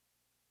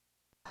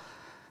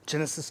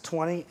Genesis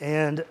 20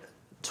 and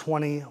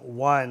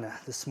 21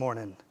 this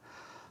morning.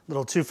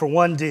 Little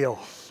 2-for-1 deal.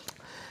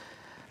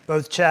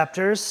 Both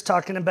chapters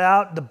talking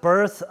about the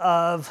birth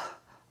of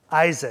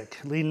Isaac,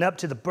 leading up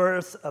to the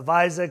birth of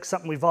Isaac,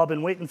 something we've all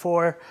been waiting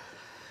for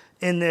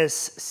in this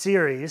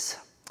series.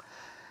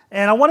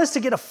 And I want us to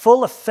get a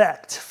full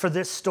effect for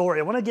this story.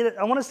 I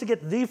want us to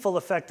get the full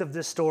effect of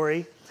this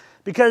story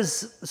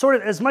because sort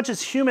of as much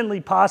as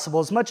humanly possible,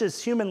 as much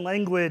as human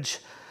language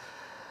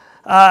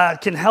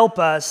can help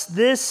us,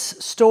 this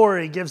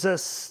story gives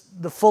us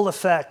the full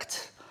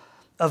effect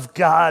of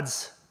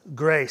God's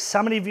grace.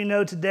 How many of you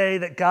know today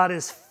that God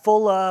is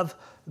full of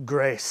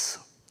grace?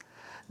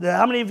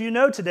 How many of you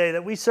know today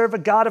that we serve a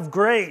God of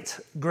great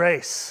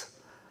grace?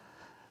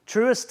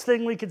 Truest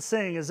thing we could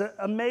sing is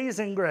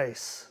Amazing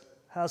Grace.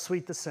 How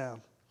sweet the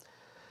sound.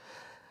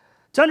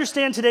 To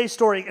understand today's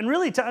story, and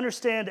really to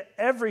understand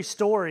every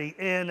story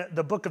in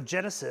the book of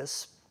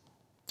Genesis,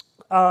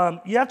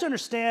 you have to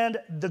understand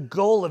the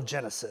goal of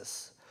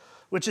Genesis,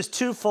 which is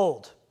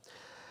twofold.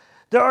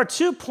 There are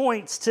 2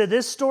 points to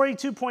this story,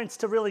 2 points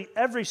to really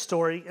every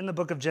story in the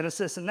book of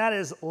Genesis, and that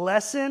is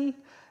lesson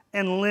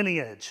and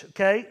lineage,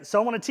 okay? So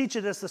I want to teach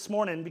you this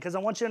morning because I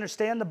want you to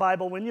understand the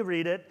Bible when you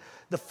read it,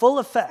 the full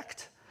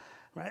effect,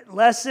 right?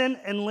 Lesson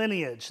and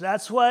lineage.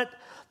 That's what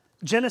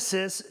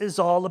Genesis is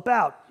all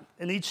about.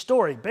 In each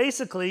story.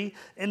 Basically,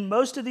 in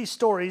most of these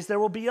stories, there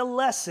will be a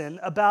lesson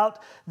about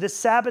the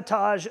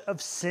sabotage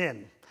of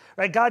sin.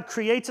 Right? God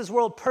creates his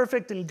world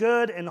perfect and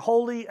good and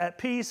holy, at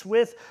peace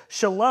with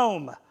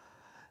shalom.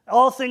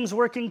 All things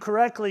working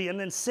correctly, and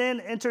then sin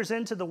enters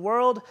into the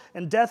world,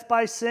 and death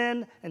by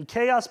sin, and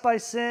chaos by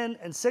sin,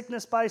 and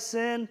sickness by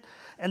sin.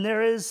 And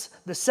there is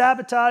the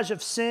sabotage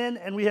of sin,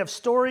 and we have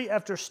story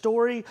after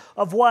story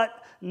of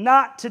what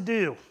not to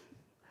do,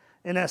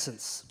 in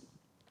essence.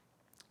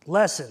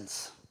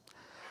 Lessons.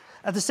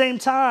 At the same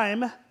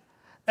time,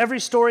 every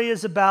story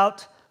is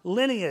about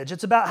lineage.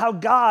 It's about how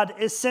God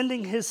is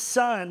sending his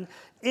son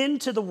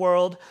into the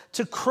world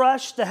to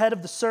crush the head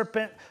of the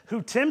serpent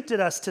who tempted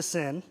us to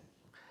sin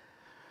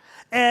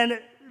and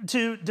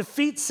to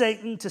defeat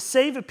Satan, to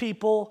save a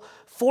people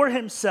for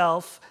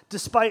himself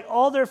despite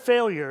all their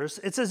failures.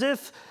 It's as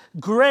if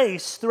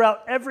grace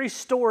throughout every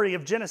story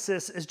of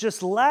Genesis is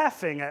just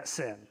laughing at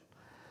sin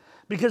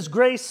because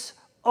grace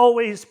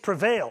always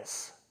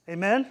prevails.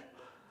 Amen?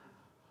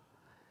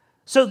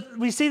 So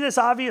we see this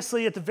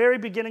obviously at the very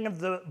beginning of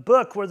the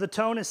book where the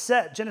tone is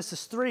set,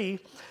 Genesis 3.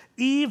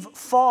 Eve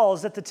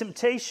falls at the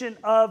temptation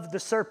of the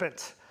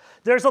serpent.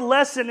 There's a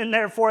lesson in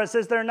there for us,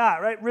 is there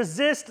not, right?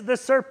 Resist the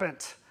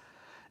serpent.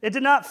 It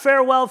did not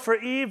fare well for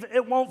Eve.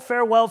 It won't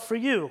fare well for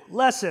you.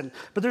 Lesson.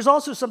 But there's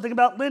also something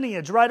about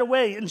lineage right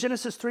away in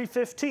Genesis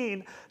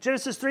 3:15.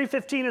 Genesis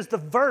 3:15 is the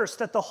verse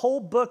that the whole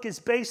book is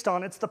based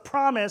on. It's the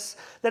promise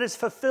that is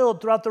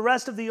fulfilled throughout the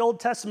rest of the Old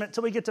Testament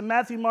till we get to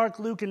Matthew, Mark,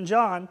 Luke, and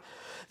John.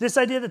 This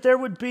idea that there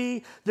would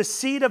be the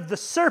seed of the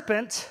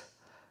serpent.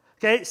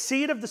 Okay,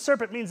 seed of the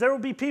serpent means there will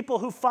be people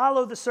who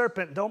follow the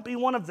serpent. Don't be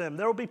one of them.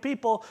 There will be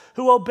people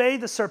who obey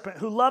the serpent,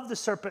 who love the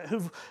serpent,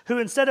 who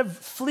instead of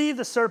flee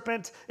the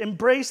serpent,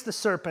 embrace the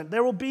serpent.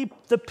 There will be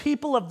the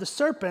people of the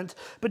serpent,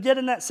 but yet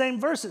in that same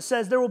verse it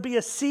says there will be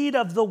a seed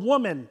of the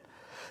woman.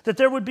 That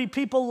there would be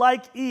people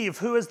like Eve,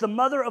 who is the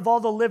mother of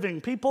all the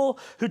living, people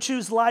who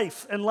choose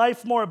life and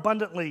life more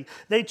abundantly.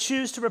 They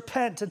choose to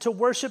repent and to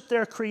worship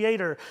their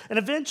Creator. And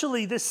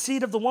eventually, this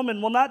seed of the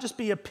woman will not just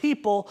be a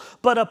people,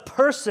 but a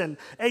person,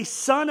 a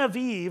son of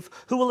Eve,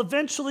 who will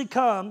eventually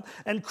come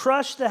and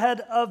crush the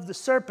head of the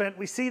serpent.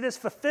 We see this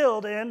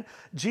fulfilled in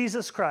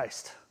Jesus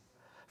Christ.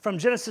 From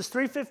Genesis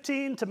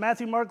 3:15 to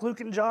Matthew, Mark,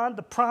 Luke, and John,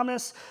 the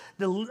promise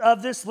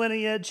of this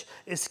lineage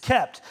is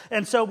kept.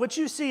 And so what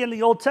you see in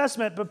the Old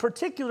Testament, but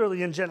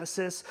particularly in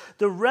Genesis,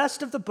 the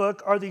rest of the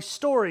book are these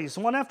stories,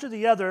 one after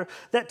the other,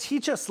 that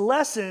teach us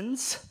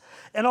lessons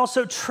and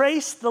also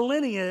trace the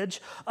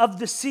lineage of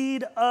the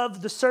seed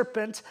of the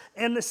serpent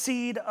and the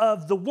seed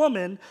of the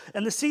woman.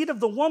 And the seed of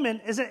the woman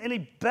isn't any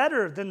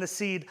better than the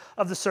seed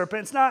of the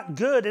serpent. It's not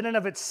good in and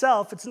of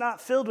itself. It's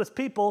not filled with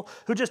people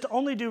who just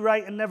only do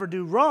right and never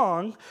do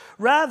wrong.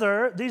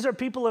 Rather, these are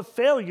people of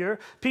failure,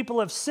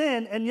 people of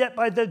sin, and yet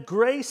by the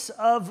grace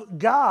of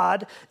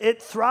God,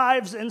 it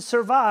thrives and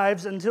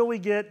survives until we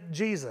get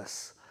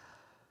Jesus.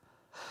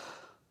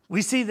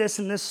 We see this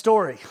in this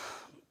story.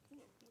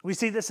 We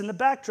see this in the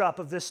backdrop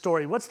of this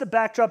story. What's the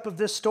backdrop of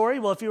this story?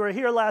 Well, if you were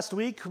here last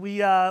week,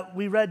 we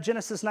read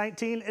Genesis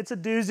 19. It's a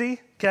doozy,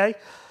 okay?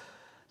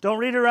 Don't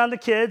read it around the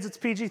kids. It's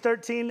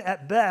PG-13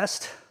 at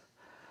best.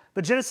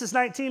 But Genesis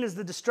 19 is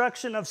the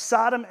destruction of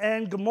Sodom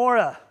and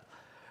Gomorrah.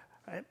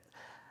 Right?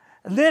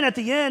 And then at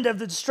the end of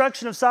the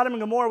destruction of Sodom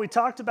and Gomorrah, we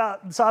talked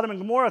about Sodom and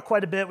Gomorrah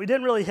quite a bit. We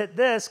didn't really hit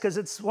this because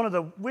it's one of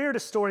the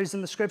weirdest stories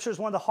in the Scriptures,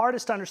 one of the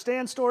hardest to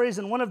understand stories,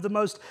 and one of the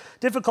most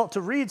difficult to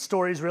read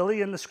stories,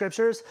 really, in the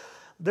Scriptures.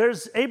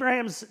 There's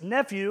Abraham's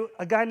nephew,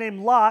 a guy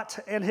named Lot,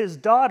 and his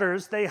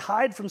daughters. They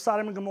hide from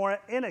Sodom and Gomorrah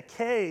in a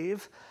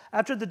cave.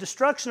 After the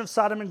destruction of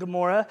Sodom and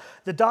Gomorrah,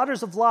 the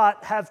daughters of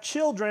Lot have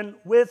children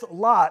with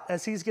Lot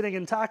as he's getting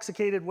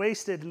intoxicated,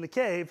 wasted in the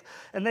cave.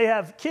 And they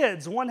have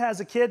kids. One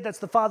has a kid that's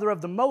the father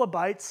of the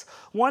Moabites.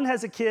 One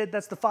has a kid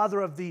that's the father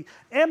of the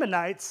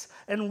Ammonites.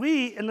 And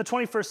we, in the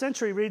 21st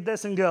century, read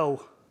this and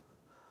go,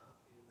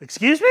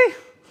 excuse me?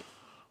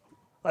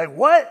 Like,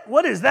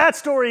 what is that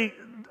story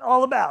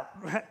all about?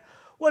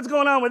 What's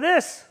going on with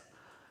this?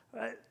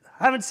 I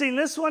haven't seen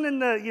this one in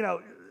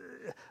the,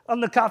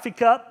 on the coffee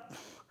cup.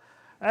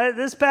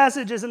 This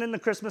passage isn't in the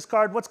Christmas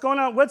card. What's going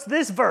on? What's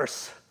this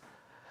verse?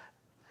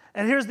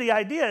 And here's the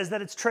idea, is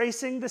that it's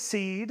tracing the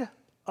seed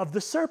of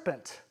the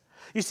serpent.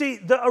 You see,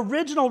 the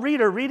original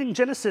reader reading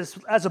Genesis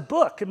as a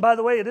book, and by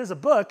the way, it is a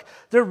book,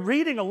 they're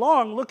reading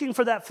along looking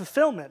for that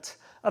fulfillment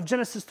of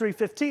Genesis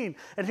 3:15.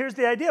 And here's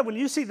the idea. When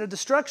you see the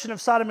destruction of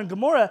Sodom and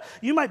Gomorrah,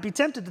 you might be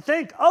tempted to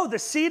think, oh, the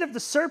seed of the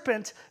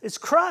serpent is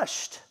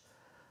crushed.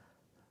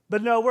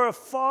 But no, we're a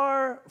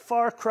far,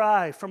 far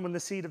cry from when the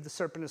seed of the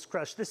serpent is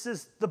crushed. This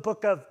is the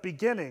book of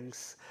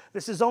beginnings.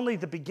 This is only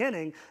the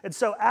beginning. And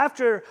so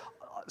after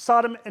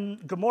Sodom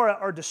and Gomorrah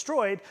are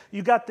destroyed,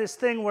 you got this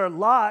thing where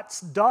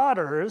Lot's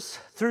daughters,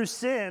 through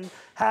sin,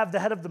 have the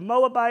head of the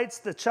Moabites,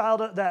 the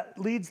child that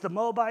leads the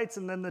Moabites,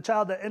 and then the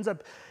child that ends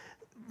up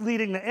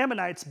leading the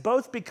Ammonites,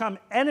 both become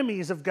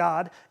enemies of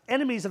God,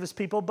 enemies of his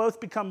people, both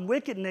become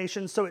wicked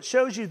nations. So it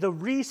shows you the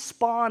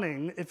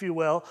respawning, if you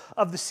will,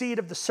 of the seed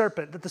of the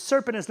serpent, that the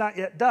serpent is not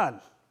yet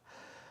done.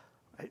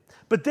 Right?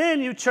 But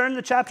then you turn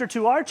the chapter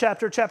to our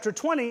chapter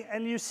 20,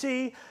 and you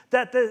see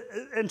that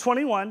in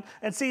 21,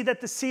 and see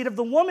that the seed of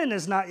the woman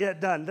is not yet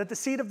done, that the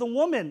seed of the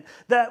woman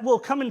that will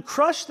come and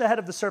crush the head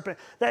of the serpent,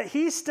 that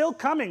he's still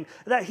coming,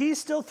 that he's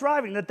still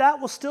thriving, that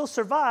will still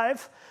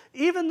survive,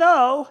 even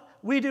though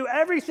we do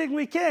everything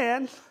we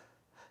can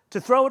to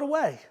throw it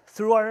away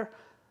through our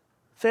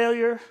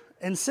failure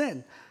and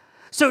sin.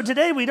 So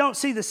today we don't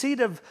see the seed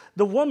of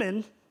the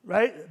woman,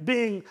 right,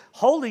 being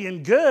holy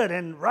and good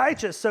and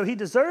righteous, so he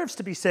deserves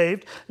to be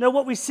saved. No,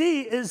 what we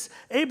see is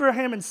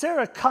Abraham and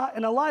Sarah caught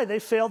in a lie. They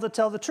failed to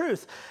tell the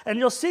truth. And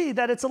you'll see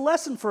that it's a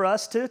lesson for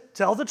us to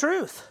tell the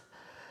truth.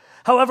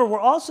 However, we're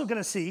also going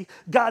to see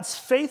God's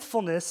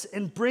faithfulness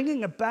in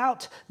bringing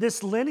about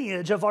this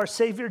lineage of our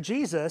Savior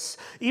Jesus.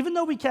 Even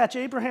though we catch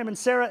Abraham and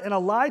Sarah in a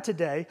lie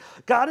today,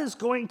 God is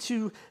going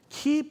to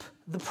keep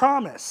the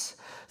promise.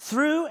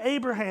 Through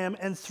Abraham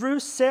and through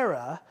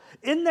Sarah,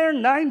 in their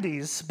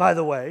 90s, by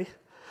the way,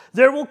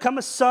 there will come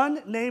a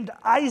son named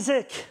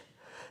Isaac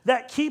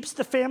that keeps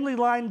the family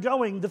line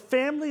going, the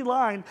family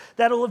line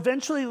that will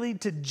eventually lead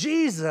to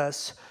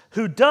Jesus,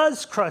 who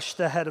does crush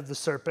the head of the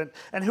serpent,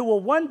 and who will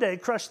one day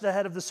crush the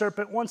head of the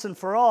serpent once and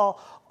for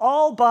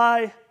all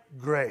by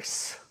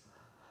grace.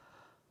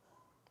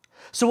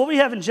 So what we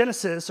have in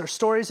Genesis are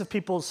stories of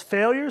people's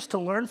failures to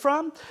learn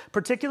from.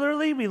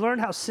 Particularly, we learn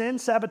how sin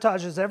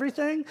sabotages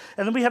everything.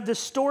 And then we have this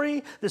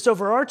story, this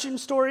overarching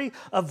story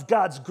of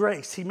God's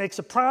grace. He makes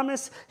a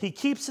promise. He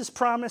keeps his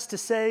promise to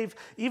save,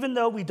 even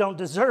though we don't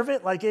deserve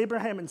it, like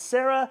Abraham and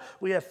Sarah.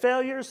 We have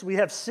failures, we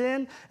have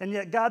sin, and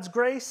yet God's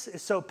grace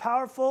is so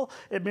powerful,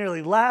 it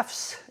merely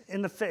laughs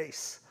in the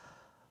face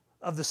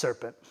of the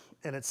serpent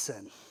and its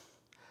sin.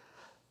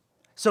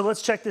 So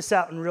let's check this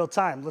out in real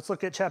time. Let's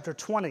look at chapter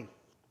 20.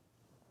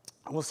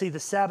 And we'll see the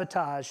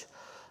sabotage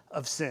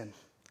of sin.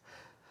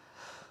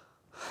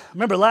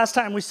 Remember, last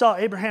time we saw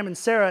Abraham and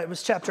Sarah, it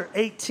was chapter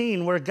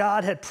 18, where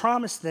God had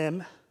promised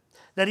them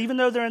that even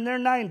though they're in their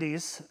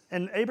 90s,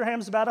 and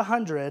Abraham's about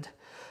 100,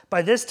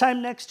 by this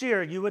time next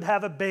year, you would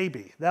have a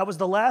baby. That was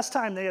the last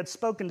time they had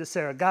spoken to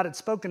Sarah. God had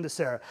spoken to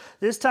Sarah.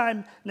 This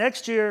time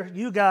next year,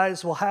 you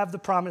guys will have the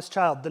promised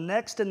child, the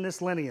next in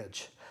this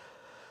lineage.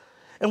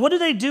 And what do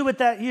they do with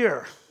that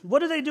year? What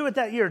do they do with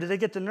that year? Do they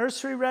get the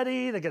nursery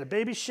ready? They get a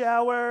baby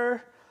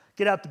shower?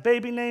 Get out the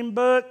baby name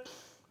book?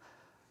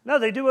 No,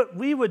 they do what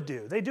we would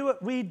do. They do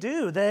what we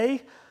do.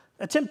 They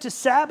attempt to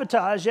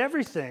sabotage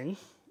everything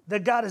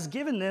that God has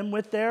given them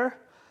with their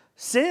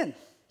sin.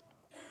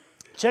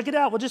 Check it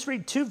out. We'll just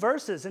read 2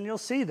 verses and you'll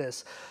see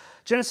this.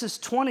 Genesis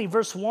 20,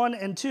 verse 1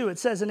 and 2, it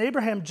says, "And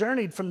Abraham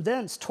journeyed from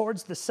thence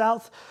towards the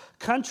south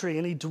country,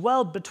 and he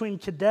dwelled between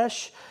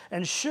Kadesh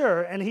and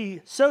Shur, and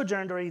he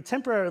sojourned, or he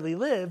temporarily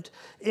lived,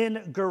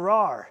 in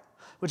Gerar,"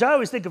 which I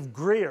always think of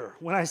Greer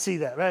when I see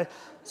that, right?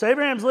 So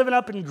Abraham's living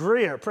up in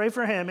Greer. Pray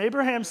for him.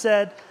 Abraham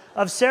said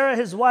of Sarah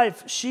his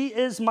wife, "She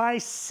is my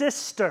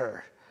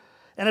sister."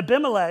 And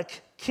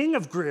Abimelech, king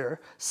of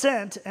Greer,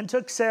 sent and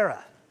took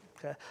Sarah.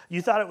 Okay?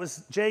 You thought it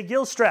was Jay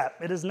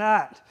Gilstrap. It is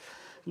not.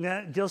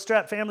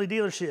 Gilstrap Family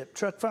Dealership,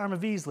 Truck Farm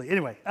of Easley.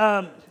 Anyway,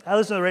 I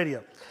listen to the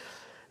radio.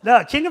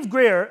 Now, king of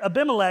Greer,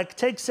 Abimelech,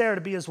 takes Sarah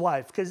to be his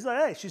wife because he's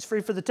like, hey, she's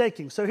free for the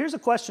taking. So here's a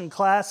question,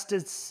 class.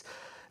 Does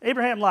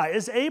Abraham lie?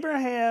 Is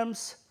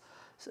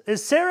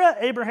Sarah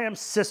Abraham's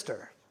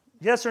sister?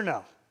 Yes or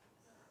no?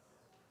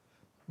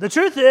 The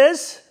truth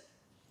is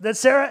that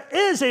Sarah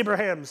is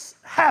Abraham's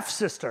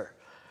half-sister.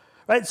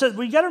 Right? So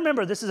we got to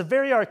remember, this is a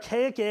very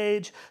archaic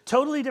age,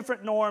 totally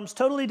different norms,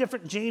 totally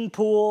different gene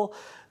pool.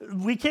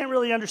 We can't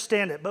really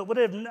understand it, but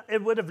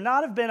it would have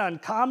not have been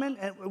uncommon,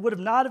 and it would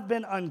have not have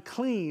been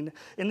unclean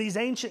in these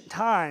ancient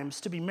times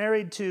to be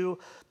married to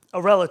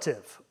a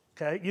relative.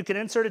 Okay? You can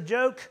insert a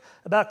joke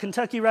about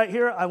Kentucky right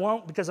here. I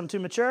won't because I'm too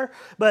mature,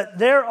 but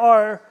there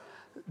are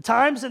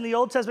times in the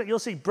Old Testament you'll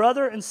see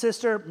brother and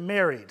sister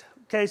married.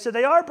 Okay, so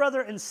they are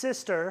brother and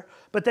sister,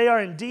 but they are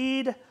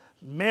indeed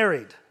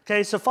married.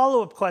 Okay, so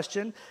follow-up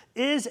question,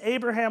 is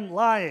Abraham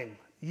lying?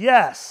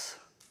 Yes.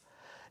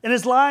 And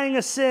is lying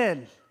a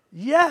sin?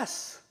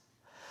 Yes.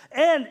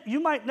 And you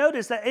might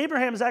notice that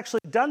Abraham has actually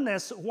done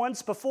this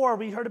once before.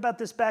 We heard about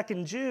this back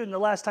in June, the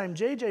last time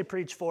JJ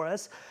preached for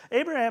us.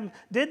 Abraham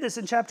did this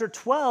in chapter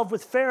 12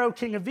 with Pharaoh,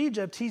 king of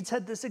Egypt. He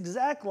said this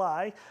exact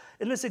lie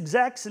in this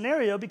exact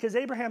scenario because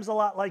Abraham's a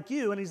lot like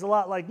you and he's a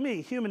lot like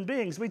me. Human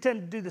beings, we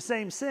tend to do the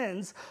same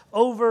sins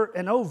over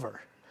and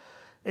over.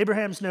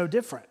 Abraham's no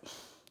different.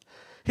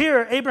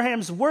 Here,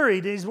 Abraham's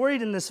worried, and he's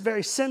worried in this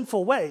very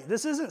sinful way.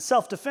 This isn't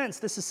self-defense,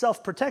 this is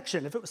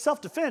self-protection. If it was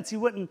self-defense, he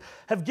wouldn't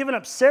have given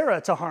up Sarah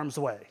to harm's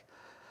way.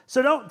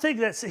 So don't think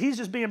that he's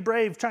just being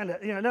brave, trying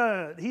to,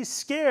 no. He's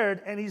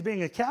scared, and he's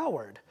being a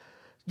coward.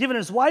 Giving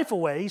his wife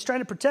away, he's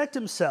trying to protect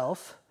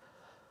himself,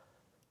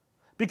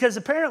 because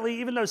apparently,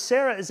 even though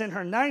Sarah is in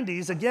her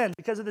 90s, again,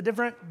 because of the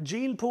different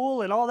gene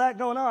pool and all that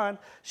going on,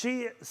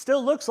 she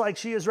still looks like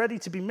she is ready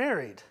to be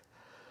married.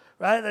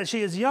 Right? That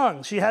she is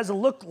young. She has a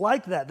look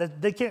like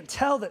that they can't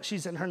tell that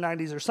she's in her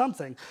 90s or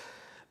something.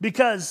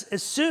 Because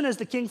as soon as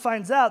the king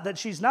finds out that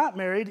she's not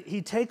married,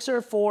 he takes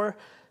her for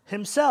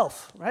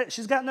himself. Right?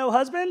 She's got no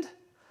husband?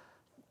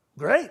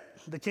 Great,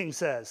 the king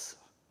says.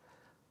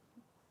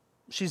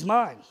 She's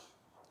mine.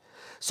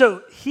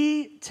 So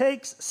he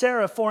takes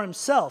Sarah for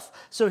himself.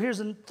 So here's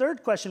a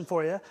third question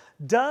for you.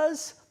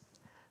 Does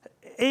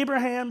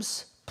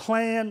Abraham's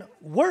plan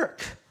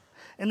work?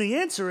 And the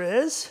answer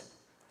is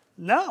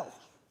no.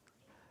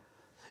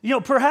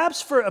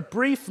 Perhaps for a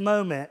brief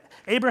moment,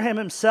 Abraham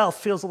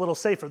himself feels a little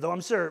safer, though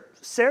I'm sure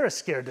Sarah's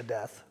scared to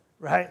death,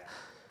 right?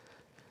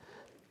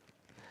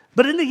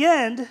 But in the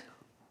end,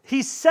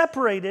 he's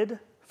separated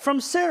from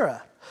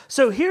Sarah.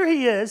 So here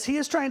he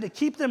is trying to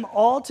keep them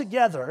all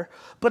together,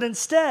 but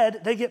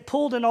instead they get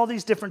pulled in all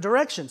these different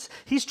directions.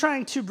 He's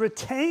trying to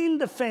retain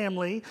the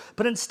family,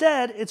 but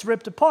instead it's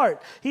ripped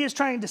apart. He is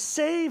trying to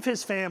save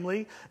his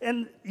family,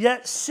 and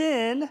yet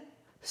sin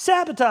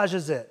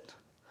sabotages it.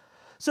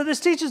 So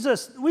this teaches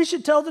us we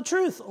should tell the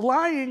truth.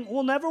 Lying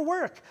will never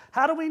work.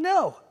 How do we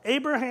know?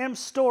 Abraham's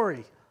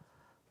story.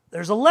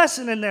 There's a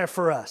lesson in there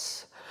for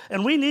us.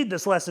 And we need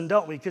this lesson,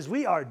 don't we? Because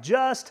we are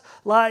just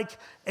like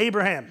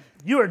Abraham.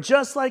 You are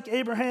just like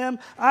Abraham.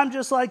 I'm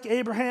just like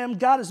Abraham.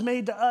 God has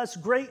made to us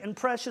great and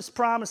precious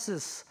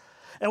promises.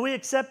 And we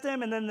accept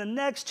them, and then the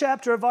next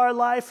chapter of our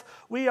life,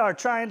 we are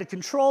trying to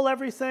control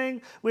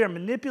everything, we are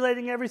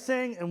manipulating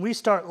everything, and we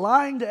start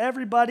lying to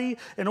everybody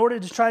in order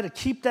to try to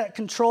keep that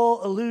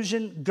control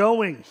illusion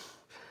going.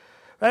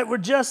 Right? We're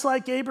just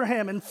like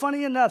Abraham, and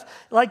funny enough,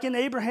 like in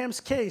Abraham's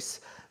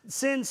case,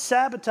 sin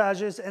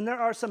sabotages, and there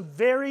are some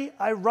very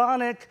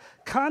ironic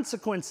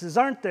consequences,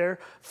 aren't there,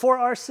 for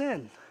our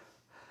sin.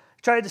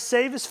 He tried to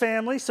save his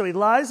family, so he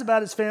lies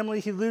about his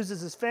family, he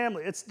loses his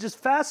family. It's just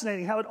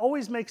fascinating how it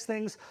always makes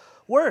things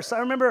worse. I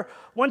remember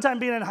one time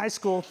being in high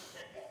school.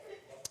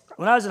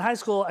 When I was in high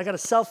school, I got a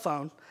cell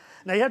phone.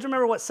 Now, you have to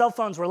remember what cell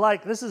phones were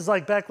like. This is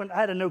like back when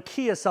I had a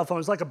Nokia cell phone. It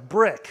was like a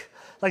brick.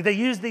 Like they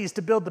used these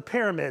to build the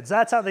pyramids.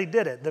 That's how they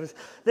did it. There's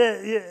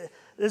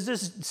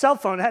this cell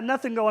phone. It had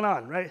nothing going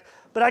on, right?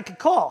 But I could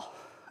call.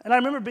 And I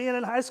remember being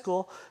in high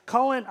school,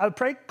 I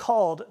probably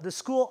called the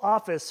school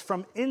office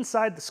from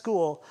inside the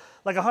school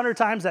like 100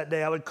 times that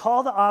day. I would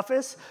call the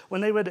office.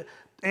 When they would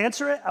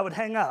answer it, I would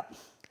hang up.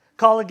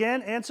 Call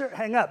again, answer,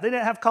 hang up. They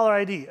didn't have caller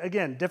ID.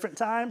 Again, different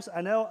times.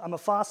 I know I'm a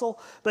fossil,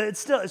 but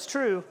it's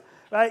true,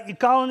 right? You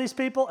calling these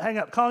people, hang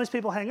up. Calling these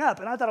people, hang up.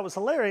 And I thought it was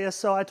hilarious,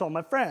 so I told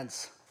my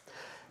friends.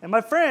 And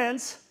my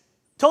friends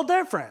told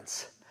their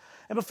friends.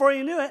 And before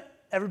you knew it,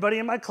 everybody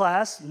in my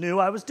class knew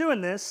I was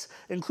doing this,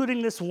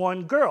 including this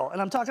one girl. And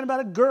I'm talking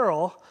about a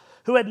girl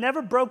who had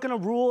never broken a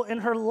rule in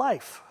her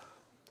life.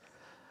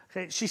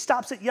 Okay, she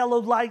stops at yellow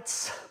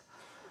lights,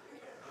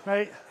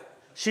 right?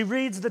 She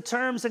reads the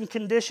terms and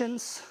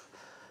conditions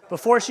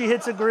before she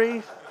hits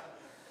agree.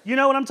 You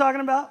know what I'm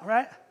talking about,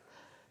 right?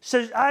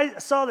 So I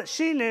saw that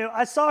she knew.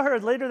 I saw her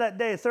later that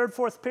day, third,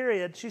 fourth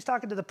period. She's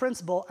talking to the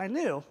principal. I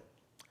knew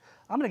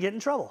I'm going to get in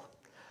trouble.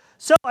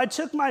 So I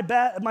took my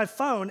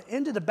phone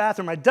into the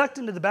bathroom. I ducked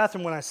into the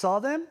bathroom when I saw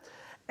them,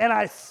 and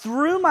I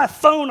threw my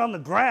phone on the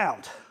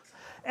ground.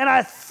 And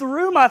I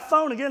threw my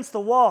phone against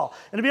the wall.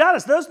 And to be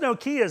honest, those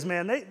Nokias,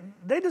 man,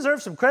 they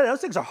deserve some credit.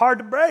 Those things are hard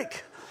to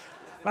break.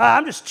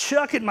 I'm just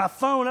chucking my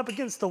phone up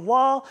against the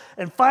wall,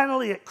 and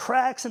finally it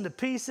cracks into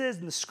pieces,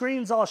 and the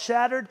screen's all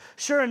shattered.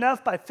 Sure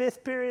enough, by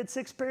fifth period,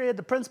 sixth period,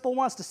 the principal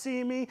wants to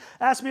see me,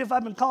 asked me if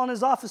I've been calling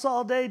his office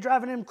all day,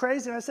 driving him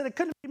crazy, and I said, it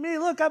couldn't be me.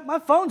 Look, my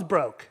phone's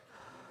broke.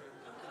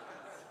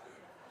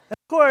 And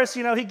of course,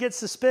 he gets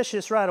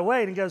suspicious right away,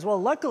 and he goes,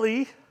 well,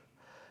 luckily,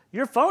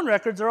 Your phone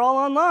records are all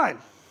online.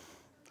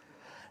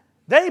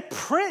 They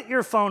print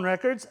your phone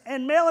records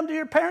and mail them to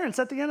your parents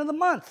at the end of the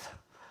month.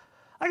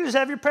 I can just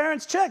have your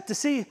parents check to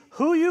see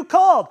who you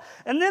called.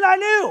 And then I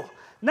knew,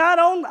 not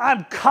only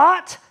I'm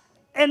caught,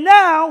 and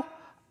now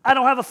I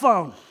don't have a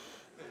phone.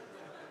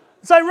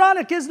 It's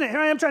ironic, isn't it? Here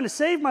I am trying to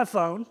save my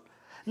phone.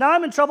 Now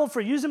I'm in trouble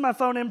for using my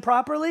phone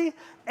improperly,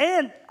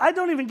 and I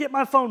don't even get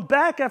my phone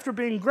back after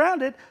being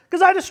grounded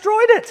because I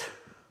destroyed it.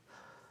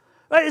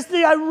 Right? It's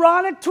the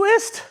ironic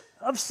twist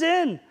of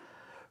sin.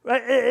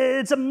 Right?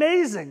 It's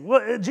amazing.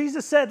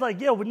 Jesus said,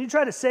 when you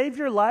try to save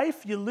your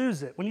life, you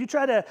lose it. When you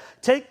try to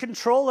take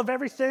control of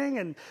everything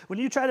and when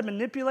you try to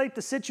manipulate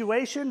the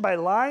situation by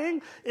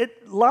lying,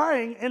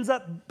 lying ends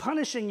up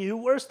punishing you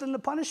worse than the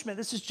punishment.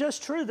 This is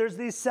just true. There's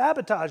these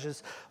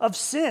sabotages of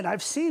sin.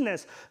 I've seen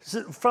this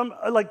from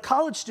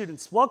college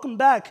students. Welcome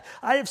back.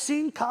 I have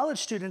seen college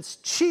students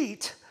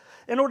cheat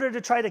in order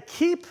to try to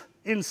keep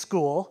in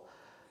school,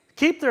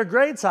 keep their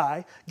grades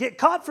high, get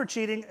caught for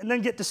cheating, and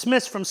then get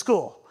dismissed from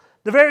school.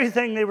 The very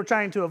thing they were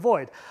trying to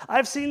avoid.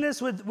 I've seen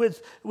this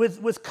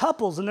with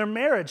couples in their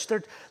marriage.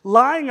 They're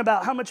lying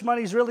about how much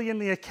money is really in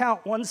the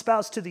account, one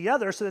spouse to the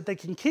other, so that they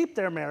can keep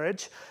their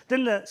marriage.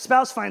 Then the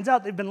spouse finds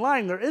out they've been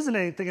lying, there isn't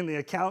anything in the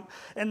account,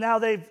 and now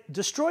they've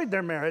destroyed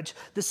their marriage.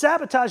 The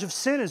sabotage of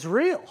sin is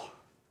real.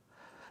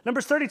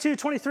 Numbers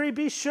 32:23,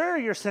 be sure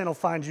your sin will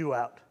find you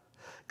out.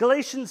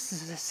 Galatians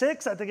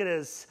 6, I think it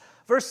is,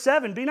 verse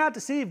 7, be not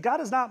deceived,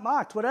 God is not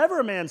mocked. Whatever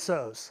a man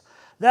sows,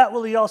 that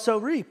will he also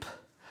reap.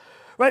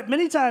 Right?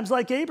 Many times,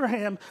 like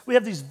Abraham, we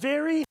have these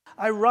very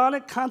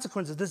ironic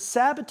consequences, the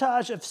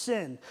sabotage of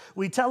sin.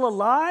 We tell a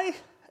lie,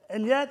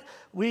 and yet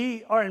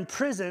we are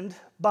imprisoned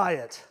by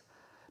it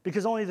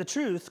because only the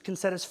truth can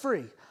set us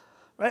free.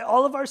 Right?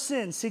 All of our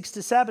sin seeks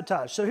to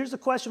sabotage. So here's a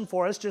question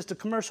for us, just a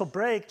commercial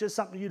break, just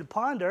something for you to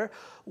ponder.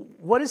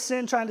 What is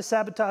sin trying to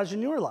sabotage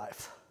in your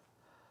life?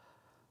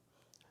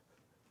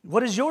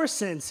 What is your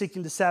sin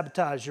seeking to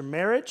sabotage? Your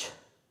marriage?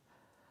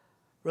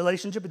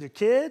 Relationship with your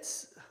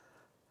kids?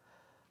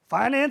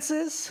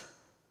 Finances?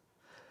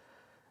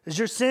 Is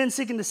your sin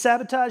seeking to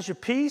sabotage your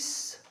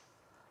peace,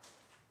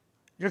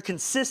 your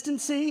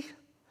consistency,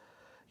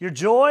 your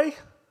joy,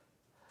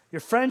 your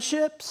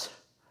friendships?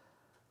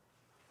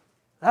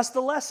 That's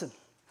the lesson.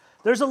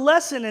 There's a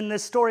lesson in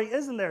this story,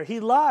 isn't there? He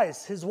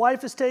lies. His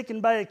wife is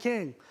taken by a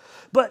king.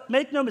 But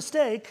make no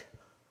mistake,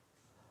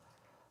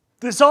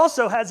 this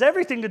also has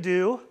everything to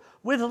do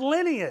with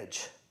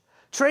lineage,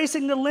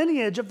 tracing the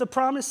lineage of the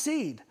promised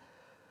seed.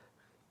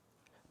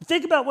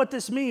 Think about what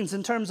this means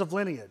in terms of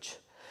lineage.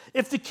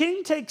 If the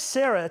king takes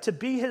Sarah to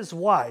be his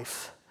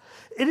wife,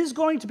 it is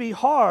going to be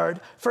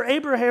hard for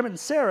Abraham and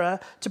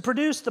Sarah to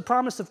produce the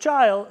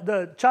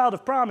child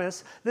of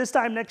promise this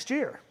time next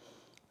year.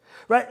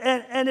 Right?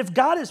 And if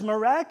God is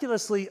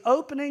miraculously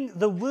opening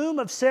the womb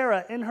of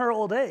Sarah in her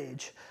old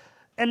age,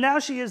 and now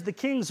she is the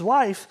king's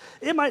wife,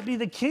 it might be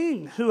the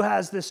king who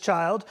has this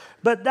child,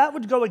 but that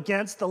would go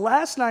against the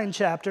last 9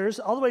 chapters,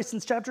 all the way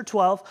since chapter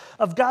 12,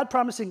 of God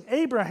promising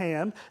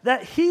Abraham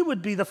that he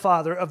would be the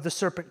father of the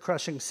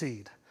serpent-crushing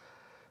seed.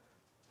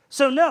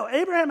 So no,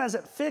 Abraham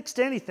hasn't fixed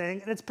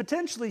anything, and it's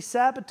potentially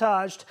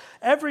sabotaged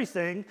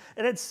everything,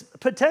 and it's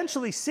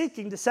potentially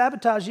seeking to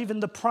sabotage even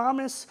the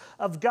promise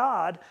of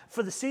God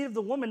for the seed of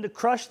the woman to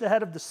crush the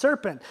head of the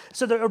serpent.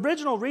 So the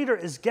original reader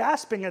is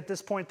gasping at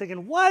this point,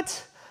 thinking,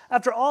 what?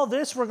 After all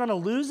this, we're going to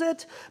lose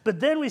it? But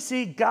then we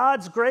see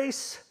God's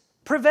grace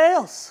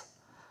prevails.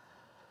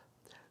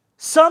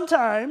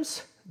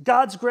 Sometimes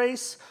God's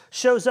grace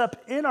shows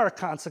up in our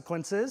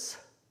consequences.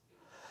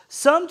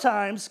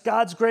 Sometimes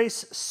God's grace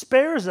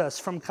spares us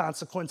from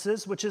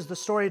consequences, which is the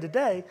story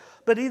today.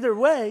 But either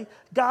way,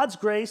 God's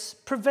grace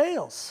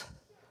prevails.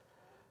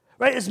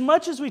 Right? As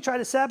much as we try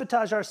to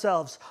sabotage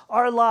ourselves,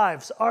 our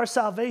lives, our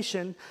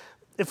salvation,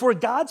 if we're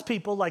God's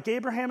people like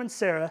Abraham and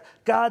Sarah,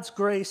 God's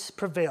grace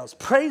prevails.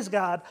 Praise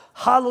God.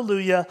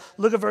 Hallelujah.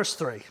 Look at verse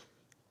 3.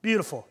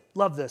 Beautiful.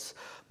 Love this.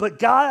 But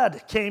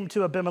God came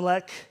to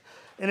Abimelech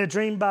in a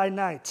dream by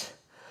night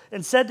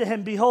and said to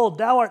him, behold,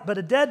 thou art but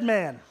a dead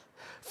man.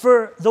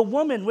 For the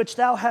woman which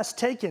thou hast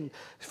taken,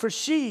 for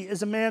she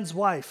is a man's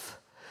wife.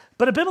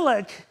 But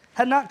Abimelech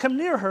had not come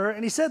near her,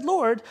 and he said,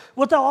 Lord,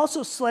 wilt thou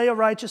also slay a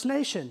righteous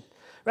nation?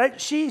 Right?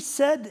 He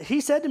said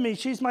to me,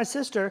 she's my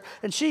sister,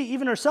 and she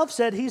even herself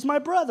said, he's my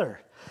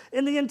brother.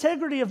 In the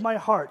integrity of my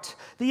heart,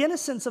 the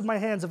innocence of my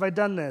hands have I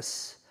done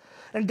this.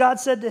 And God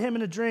said to him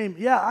in a dream,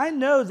 yeah, I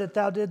know that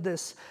thou did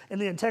this in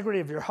the integrity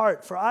of your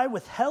heart, for I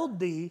withheld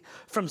thee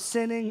from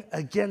sinning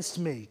against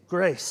me.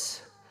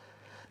 Grace.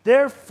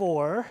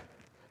 Therefore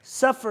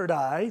suffered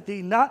I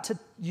thee not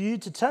you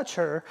to touch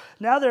her.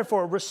 Now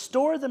therefore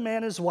restore the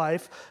man his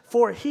wife,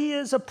 for he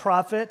is a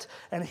prophet,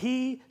 and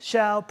he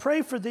shall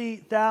pray for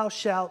thee, thou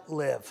shalt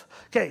live.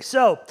 Okay,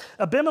 so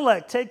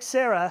Abimelech takes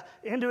Sarah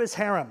into his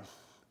harem.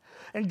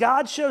 And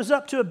God shows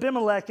up to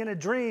Abimelech in a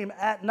dream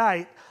at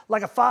night,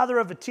 like a father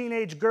of a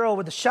teenage girl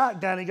with a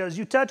shotgun. He goes,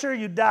 you touch her,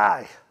 you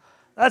die.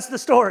 That's the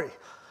story.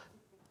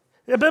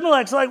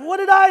 Abimelech's like, what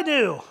did I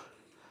do?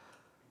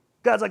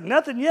 God's like,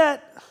 nothing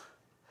yet.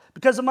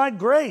 because of my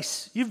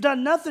grace. You've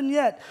done nothing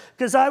yet,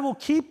 because I will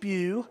keep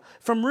you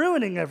from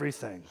ruining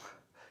everything.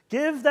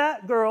 Give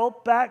that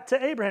girl back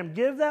to Abraham.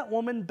 Give that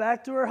woman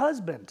back to her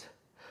husband.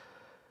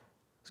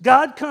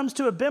 God comes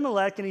to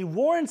Abimelech and he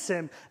warns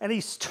him and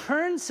he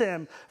turns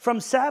him from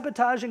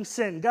sabotaging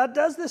sin. God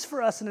does this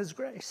for us in his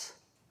grace.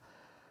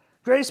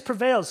 Grace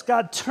prevails.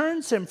 God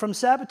turns him from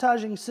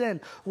sabotaging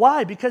sin.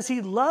 Why? Because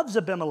he loves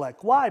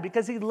Abimelech. Why?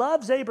 Because he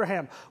loves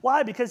Abraham.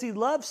 Why? Because he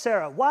loves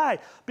Sarah. Why?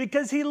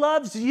 Because he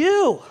loves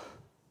you.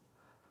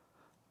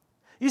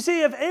 You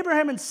see, if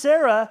Abraham and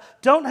Sarah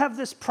don't have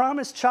this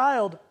promised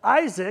child,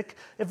 Isaac,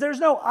 if there's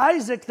no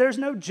Isaac, there's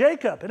no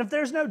Jacob. And if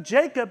there's no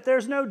Jacob,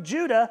 there's no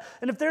Judah.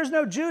 And if there's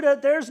no Judah,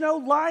 there's no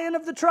Lion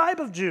of the tribe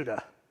of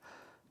Judah,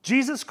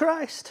 Jesus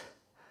Christ.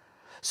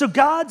 So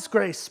God's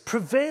grace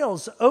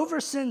prevails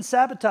over sin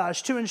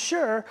sabotage to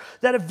ensure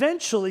that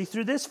eventually,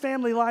 through this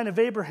family line of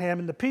Abraham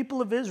and the people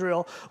of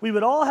Israel, we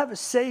would all have a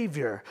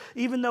Savior,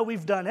 even though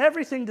we've done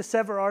everything to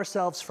sever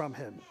ourselves from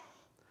him.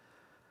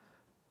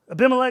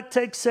 Abimelech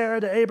takes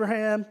Sarah to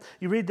Abraham.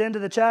 You read the end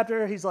of the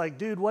chapter, he's like,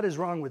 dude, what is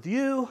wrong with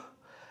you?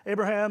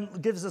 Abraham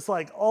gives this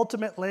like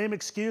ultimate lame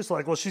excuse,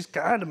 like, well, she's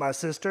kind of my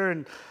sister,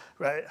 and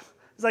right?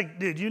 He's like,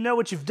 dude, you know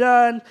what you've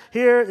done.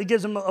 Here, he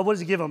gives him, what does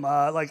he give him?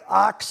 Like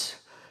ox,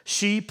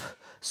 sheep,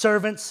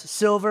 servants,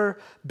 silver,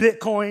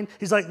 Bitcoin.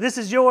 He's like, this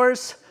is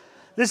yours.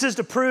 This is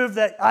to prove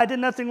that I did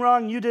nothing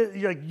wrong.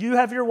 You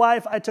have your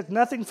wife. I took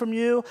nothing from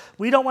you.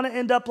 We don't want to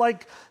end up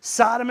like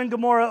Sodom and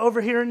Gomorrah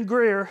over here in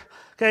Greer.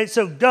 Okay,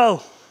 so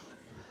go.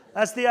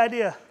 That's the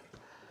idea.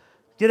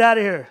 Get out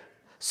of here.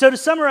 So to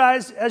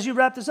summarize, as you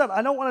wrap this up,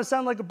 I don't want to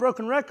sound like a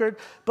broken record,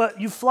 but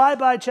you fly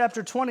by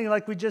chapter 20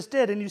 like we just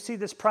did, and you see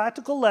this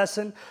practical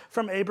lesson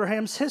from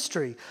Abraham's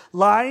history.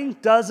 Lying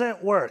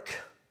doesn't work.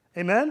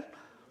 Amen?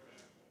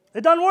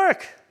 It doesn't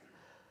work.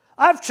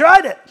 I've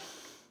tried it.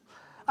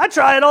 I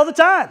try it all the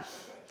time.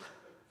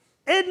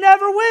 It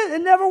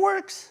never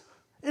works.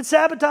 It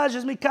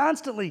sabotages me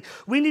constantly.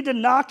 We need to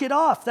knock it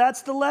off.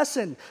 That's the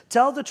lesson.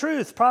 Tell the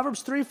truth.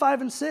 Proverbs 3,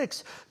 5, and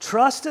 6.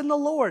 Trust in the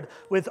Lord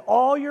with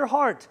all your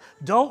heart.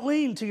 Don't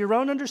lean to your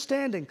own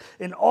understanding.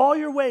 In all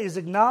your ways,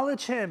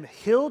 acknowledge him.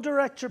 He'll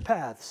direct your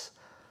paths.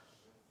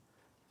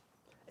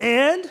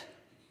 And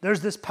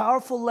there's this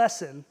powerful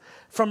lesson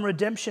from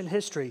redemption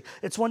history.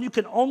 It's one you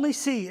can only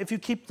see if you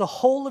keep the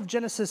whole of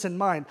Genesis in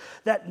mind,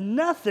 that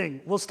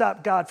nothing will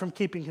stop God from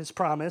keeping his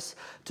promise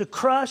to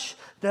crush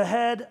the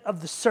head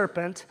of the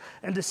serpent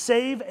and to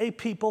save a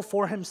people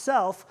for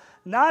himself,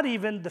 not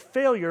even the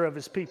failure of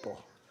his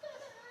people.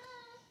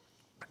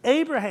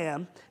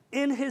 Abraham,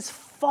 in his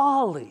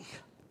folly,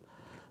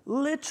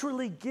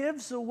 literally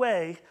gives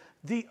away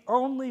the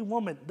only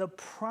woman, the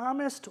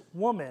promised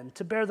woman,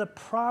 to bear the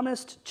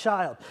promised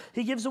child.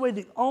 He gives away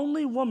the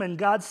only woman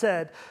God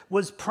said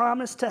was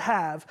promised to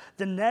have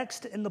the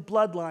next in the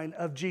bloodline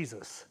of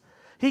Jesus.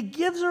 He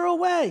gives her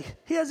away.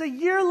 He has a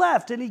year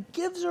left, and he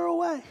gives her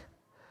away.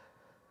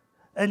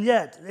 And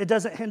yet, it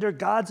doesn't hinder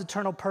God's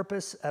eternal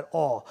purpose at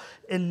all.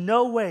 In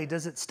no way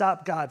does it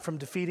stop God from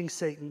defeating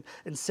Satan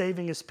and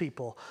saving his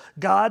people.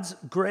 God's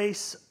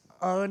grace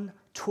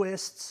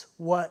untwists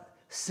what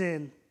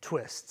sin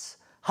twists.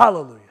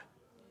 Hallelujah.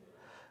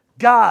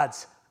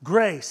 God's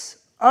grace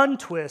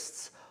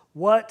untwists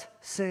what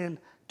sin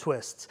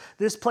twists.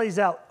 This plays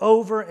out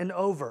over and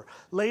over.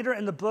 Later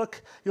in the book,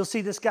 you'll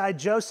see this guy,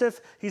 Joseph.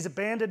 He's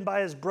abandoned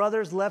by his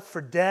brothers, left for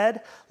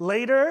dead.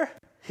 Later,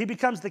 he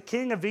becomes the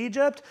king of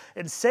Egypt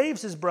and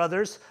saves his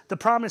brothers, the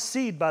promised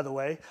seed, by the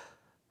way,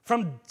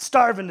 from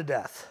starving to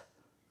death.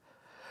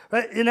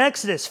 Right? In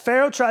Exodus,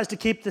 Pharaoh tries to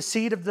keep the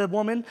seed of the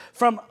woman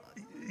from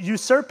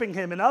usurping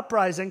him and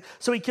uprising,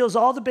 so he kills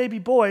all the baby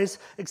boys,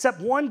 except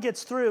one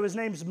gets through. His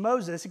name's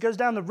Moses. He goes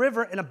down the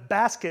river in a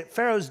basket.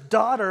 Pharaoh's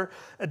daughter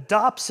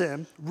adopts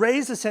him,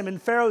 raises him in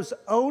Pharaoh's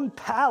own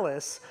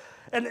palace,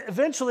 and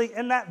eventually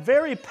in that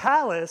very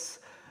palace,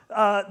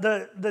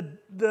 the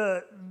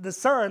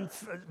son,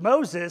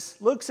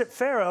 Moses, looks at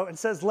Pharaoh and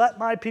says, let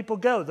my people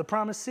go. The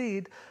promised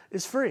seed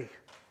is free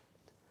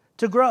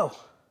to grow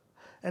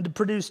and to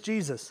produce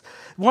Jesus.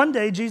 One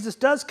day, Jesus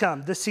does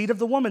come, the seed of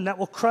the woman that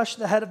will crush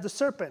the head of the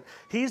serpent.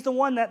 He's the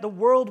one that the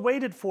world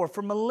waited for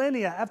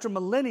millennia after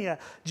millennia.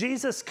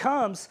 Jesus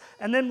comes,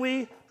 and then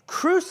we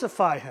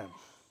crucify him.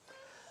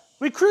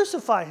 We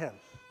crucify him.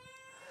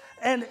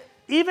 And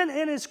even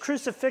in his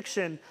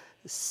crucifixion,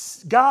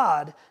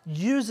 God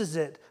uses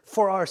it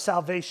for our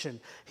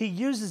salvation. He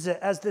uses it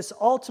as this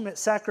ultimate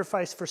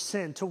sacrifice for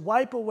sin, to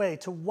wipe away,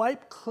 to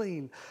wipe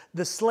clean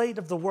the slate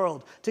of the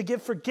world, to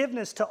give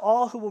forgiveness to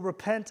all who will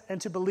repent and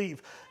to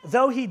believe.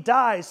 Though he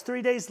dies,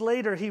 3 days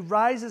later, he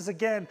rises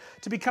again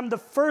to become the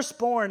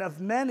firstborn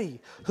of many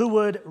who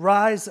would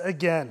rise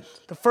again.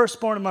 The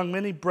firstborn among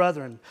many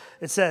brethren,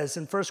 it says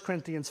in 1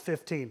 Corinthians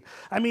 15.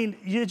 I mean,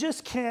 you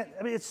just can't,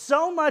 it's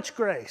so much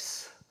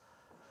grace.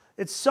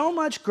 It's so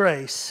much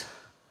grace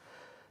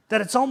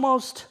that it's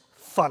almost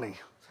funny.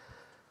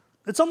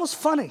 It's almost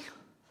funny.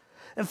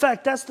 In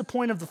fact, that's the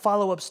point of the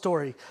follow-up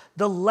story,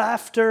 the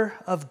laughter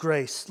of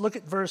grace. Look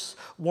at verse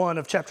 1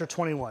 of chapter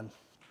 21.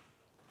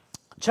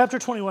 Chapter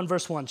 21,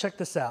 verse 1. Check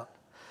this out.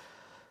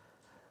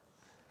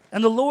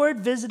 And the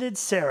Lord visited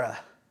Sarah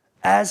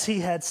as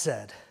he had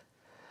said.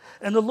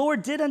 And the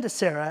Lord did unto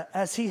Sarah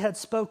as he had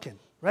spoken.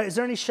 Right? Is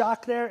there any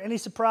shock there? Any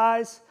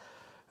surprise?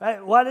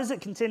 Right? Why does it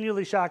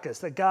continually shock us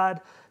that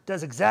God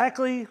does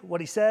exactly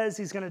what he says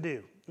he's going to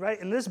do? Right?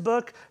 In this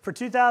book, for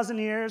 2,000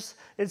 years,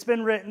 it's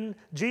been written,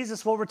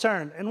 Jesus will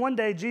return. And one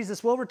day,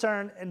 Jesus will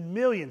return, and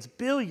millions,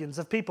 billions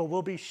of people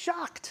will be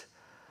shocked.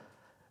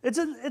 It's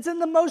in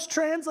the most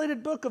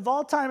translated book of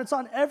all time. It's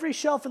on every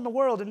shelf in the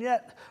world, and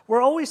yet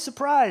we're always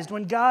surprised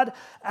when God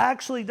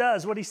actually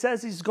does what he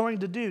says he's going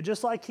to do,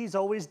 just like he's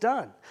always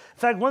done. In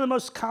fact, one of the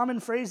most common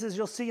phrases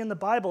you'll see in the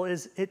Bible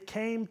is, it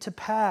came to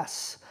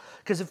pass.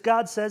 Because if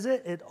God says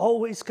it, it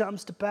always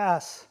comes to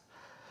pass.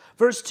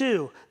 Verse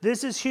 2,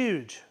 this is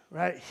huge,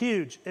 right?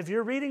 Huge. If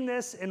you're reading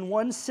this in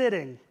one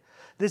sitting,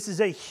 this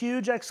is a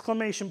huge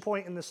exclamation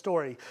point in the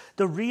story.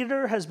 The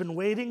reader has been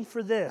waiting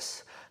for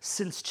this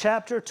since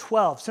chapter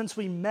 12, since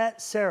we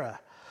met Sarah.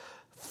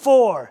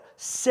 For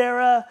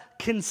Sarah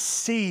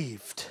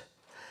conceived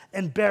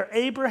and bare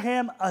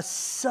Abraham a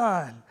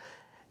son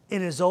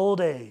in his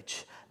old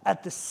age,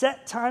 at the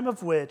set time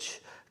of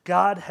which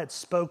God had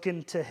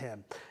spoken to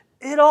him.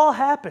 It all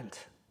happened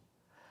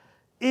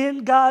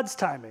in God's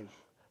timing.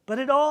 But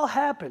it all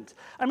happened.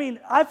 I mean,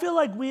 I feel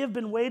like we have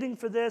been waiting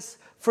for this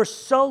for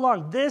so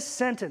long. This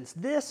sentence,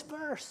 this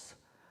verse,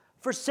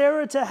 for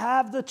Sarah to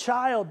have the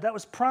child that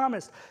was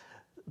promised.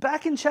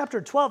 Back in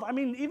chapter 12, I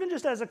mean, even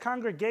just as a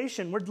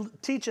congregation, we're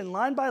teaching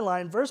line by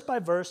line, verse by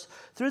verse,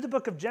 through the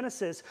book of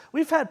Genesis.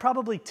 We've had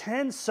probably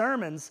 10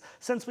 sermons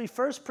since we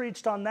first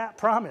preached on that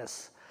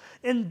promise.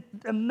 And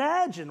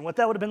imagine what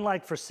that would have been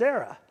like for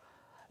Sarah.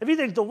 If you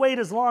think the wait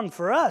is long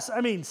for us, I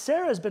mean,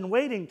 Sarah's been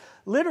waiting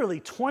literally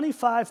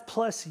 25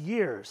 plus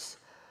years.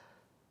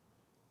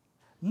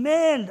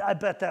 Man, I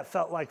bet that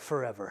felt like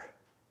forever.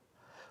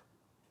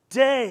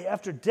 Day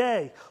after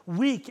day,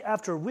 week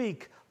after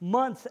week,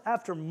 month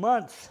after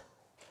month,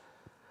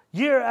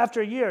 year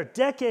after year,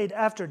 decade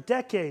after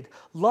decade,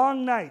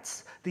 long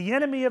nights, the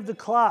enemy of the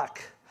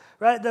clock,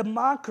 right? The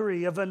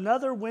mockery of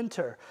another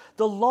winter,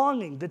 the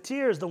longing, the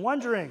tears, the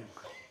wondering,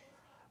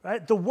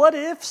 right? The what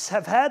ifs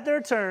have had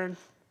their turn.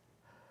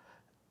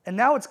 And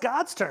now it's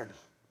God's turn.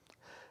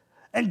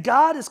 And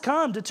God has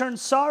come to turn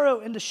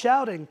sorrow into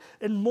shouting,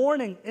 and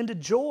mourning into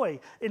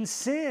joy, and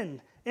sin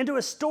into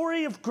a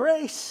story of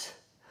grace,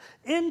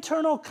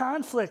 internal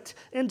conflict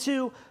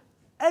into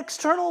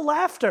external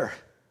laughter.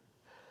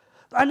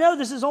 I know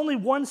this is only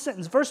one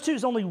sentence. Verse 2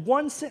 is only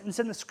one sentence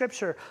in the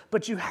scripture,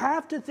 but you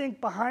have to think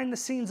behind the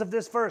scenes of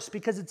this verse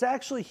because it's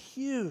actually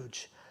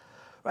huge.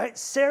 Right?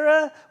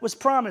 Sarah was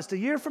promised, a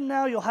year from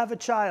now, you'll have a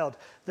child.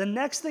 The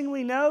next thing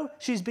we know,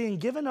 she's being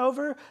given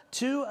over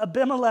to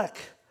Abimelech.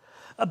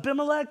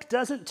 Abimelech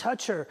doesn't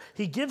touch her.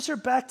 He gives her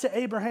back to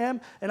Abraham,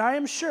 and I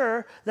am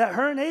sure that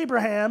her and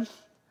Abraham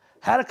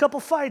had a couple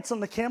fights on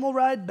the camel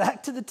ride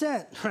back to the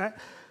tent, right?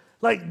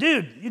 Like,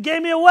 dude, you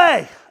gave me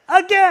away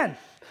again.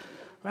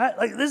 Right?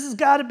 Like, this has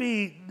got to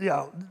be,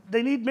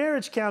 they need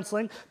marriage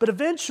counseling. But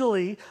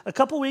eventually, a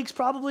couple weeks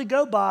probably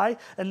go by,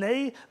 and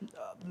they,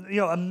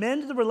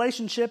 amend the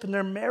relationship, and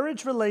their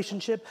marriage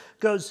relationship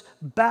goes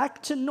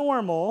back to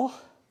normal.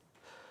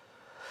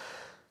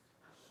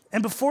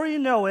 And before you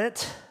know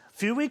it, a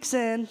few weeks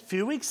in, a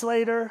few weeks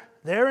later,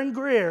 they're in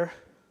Greer.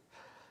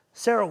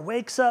 Sarah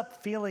wakes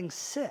up feeling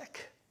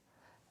sick,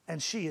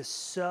 and she is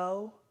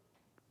so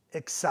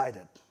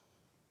excited.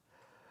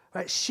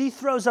 Right? She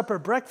throws up her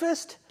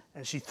breakfast,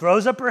 and she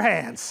throws up her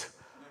hands.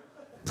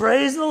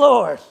 Praise the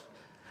Lord.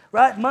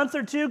 Right? Month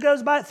or two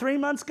goes by, 3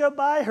 months go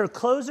by, her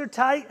clothes are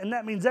tight, and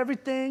that means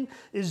everything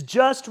is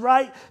just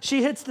right.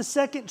 She hits the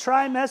second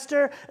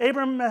trimester.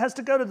 Abram has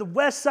to go to the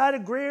west side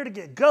of Greer to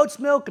get goat's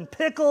milk and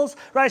pickles.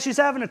 Right? She's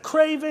having a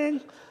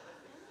craving.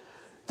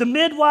 The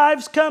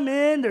midwives come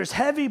in. There's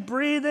heavy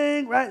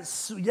breathing, right?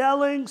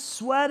 Yelling,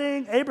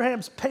 sweating.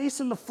 Abraham's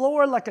pacing the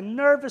floor like a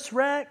nervous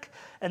wreck.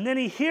 And then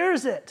he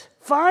hears it.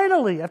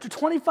 Finally, after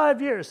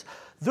 25 years,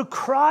 the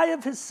cry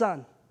of his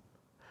son.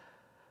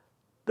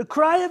 The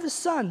cry of his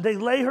son. They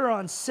lay him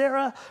on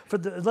Sarah for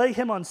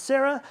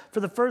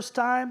the first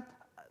time.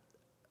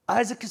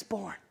 Isaac is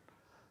born.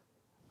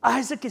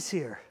 Isaac is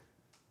here.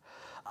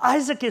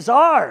 Isaac is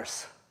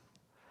ours.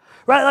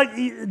 Right?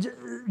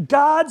 Like,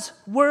 God's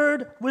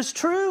word was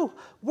true.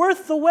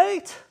 Worth the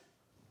wait.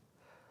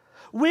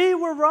 We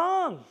were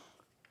wrong.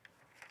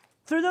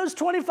 Through those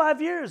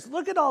 25 years,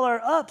 look at all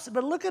our ups,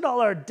 but look at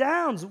all our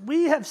downs.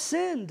 We have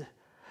sinned.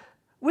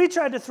 We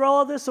tried to throw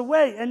all this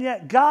away, and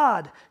yet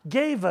God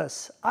gave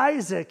us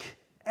Isaac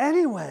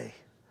anyway.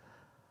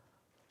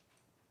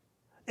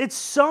 It's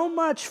so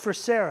much for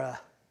Sarah.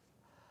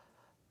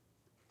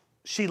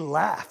 She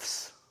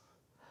laughs.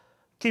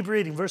 Keep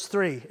reading, verse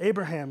 3.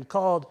 Abraham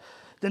called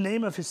the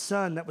name of his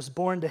son that was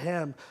born to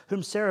him,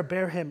 whom Sarah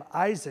bare him,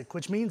 Isaac,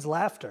 which means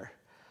laughter.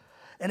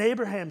 And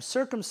Abraham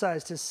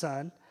circumcised his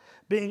son,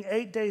 being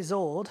 8 days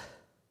old,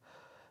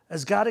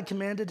 as God had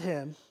commanded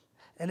him,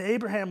 And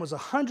Abraham was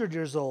 100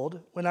 years old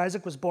when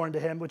Isaac was born to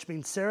him, which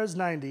means Sarah's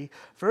 90.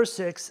 Verse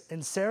 6,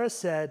 and Sarah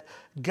said,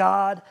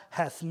 God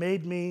hath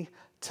made me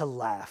to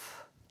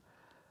laugh,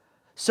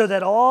 so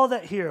that all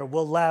that hear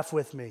will laugh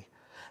with me.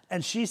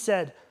 And she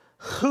said,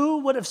 who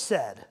would have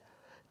said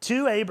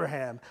to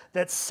Abraham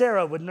that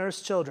Sarah would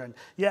nurse children?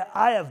 Yet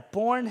I have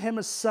borne him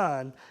a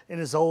son in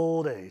his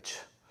old age.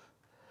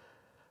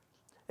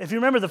 If you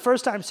remember the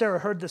first time Sarah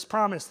heard this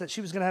promise that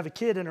she was going to have a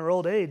kid in her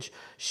old age,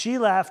 she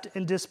laughed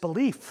in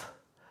disbelief.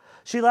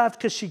 She laughed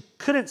because she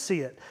couldn't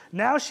see it.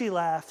 Now she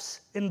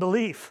laughs in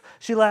belief.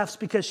 She laughs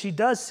because she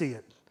does see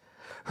it.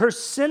 Her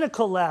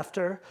cynical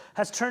laughter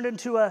has turned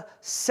into a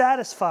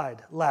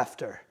satisfied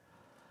laughter.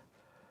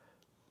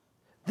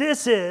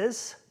 This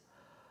is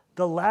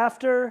the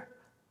laughter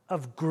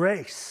of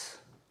grace.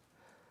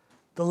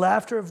 The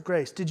laughter of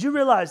grace. Did you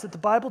realize that the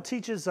Bible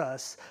teaches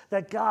us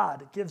that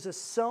God gives us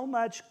so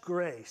much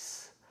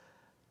grace,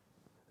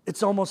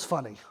 it's almost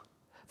funny?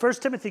 1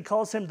 Timothy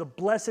calls him the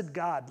blessed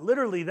God.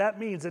 Literally, that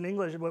means in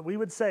English, what we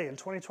would say in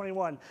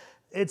 2021,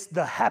 it's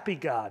the happy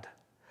God.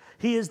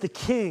 He is the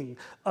king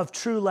of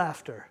true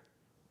laughter.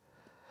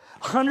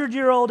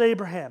 100-year-old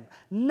Abraham,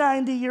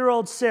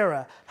 90-year-old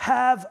Sarah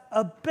have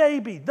a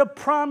baby, the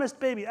promised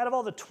baby. Out of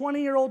all the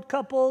 20-year-old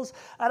couples,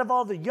 out of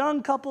all the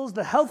young couples,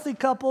 the healthy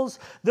couples,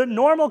 the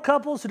normal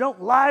couples who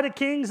don't lie to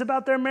kings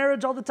about their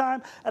marriage all the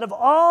time, out of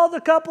all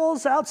the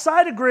couples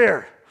outside of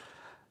Greer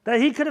that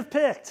he could have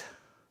picked,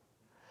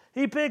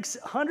 he picks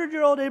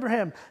 100-year-old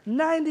Abraham,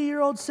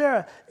 90-year-old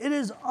Sarah. It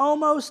is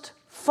almost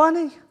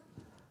funny.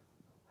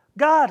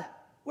 God,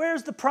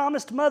 where's the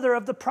promised mother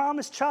of the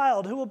promised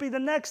child who will be the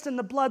next in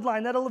the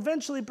bloodline that will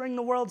eventually bring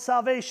the world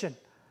salvation?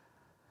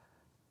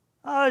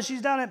 Oh,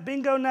 she's down at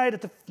bingo night at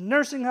the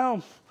nursing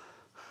home.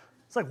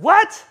 It's like,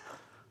 what?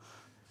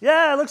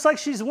 Yeah, it looks like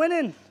she's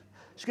winning.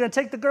 She's going to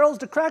take the girls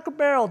to Cracker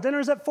Barrel.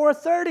 Dinner's at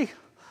 4:30.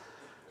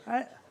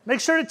 Right? Make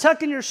sure to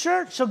tuck in your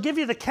shirt. She'll give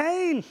you the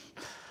cane.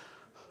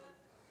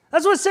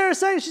 That's what Sarah's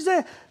saying. She's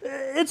saying,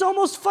 it's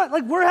almost fun.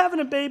 Like, we're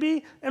having a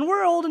baby, and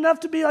we're old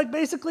enough to be, like,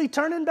 basically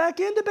turning back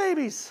into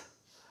babies.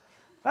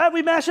 Right?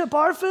 We mash up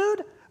our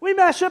food. We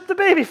mash up the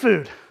baby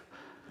food.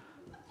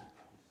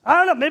 I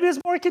don't know. Maybe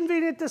it's more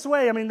convenient this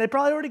way. I mean, they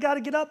probably already got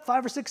to get up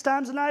 5 or 6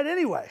 times a night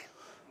anyway.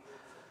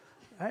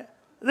 Right?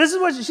 This is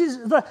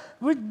what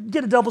we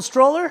get a double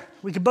stroller.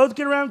 We could both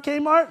get around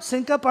Kmart,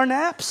 sync up our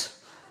naps.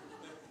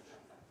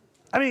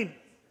 I mean,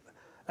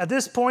 at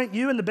this point,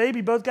 you and the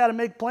baby both got to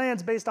make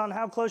plans based on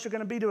how close you're going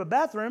to be to a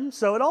bathroom,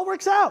 so it all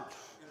works out.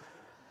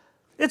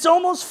 It's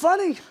almost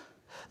funny.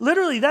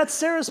 Literally, that's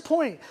Sarah's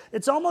point.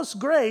 It's almost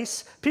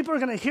grace. People are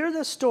going to hear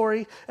this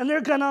story, and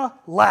they're going to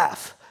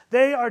laugh.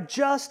 They are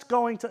just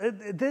going to,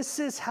 this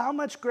is how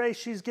much grace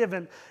she's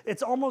given.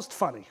 It's almost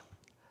funny.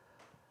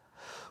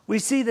 We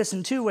see this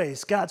in 2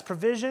 ways: God's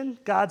provision,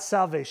 God's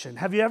salvation.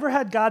 Have you ever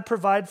had God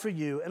provide for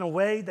you in a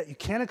way that you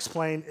can't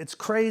explain? It's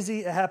crazy.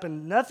 It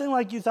happened nothing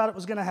like you thought it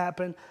was going to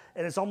happen,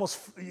 and it's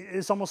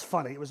almost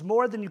funny. It was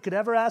more than you could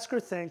ever ask or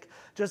think,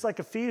 just like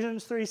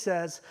Ephesians 3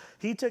 says.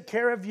 He took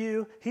care of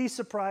you. He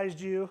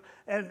surprised you,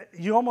 and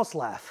you almost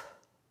laugh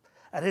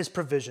at his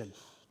provision.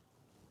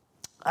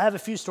 I have a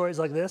few stories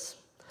like this.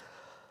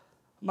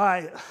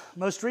 My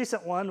most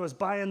recent one was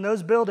buying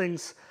those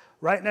buildings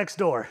right next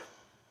door.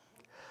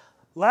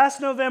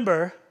 Last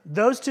November,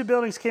 those 2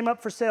 buildings came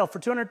up for sale for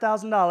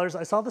 $200,000.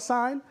 I saw the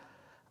sign.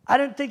 I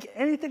didn't think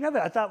anything of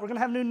it. I thought, we're going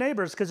to have new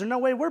neighbors because there's no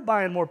way we're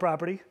buying more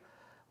property.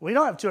 We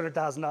don't have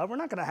 $200,000. We're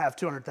not going to have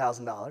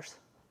 $200,000.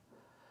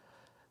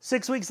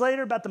 6 weeks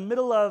later, about the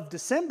middle of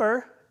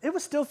December, it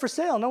was still for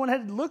sale. No one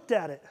had looked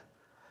at it.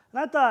 And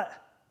I thought,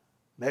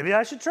 maybe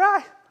I should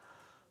try.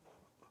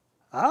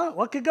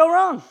 What could go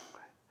wrong?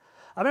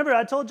 I remember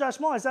I told Josh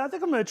Moore, I said, I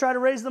think I'm going to try to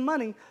raise the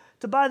money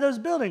to buy those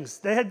buildings.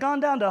 They had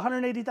gone down to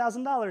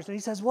 $180,000. And he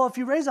says, well, if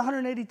you raise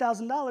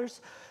 $180,000,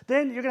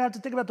 then you're going to have to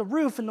think about the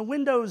roof and the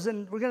windows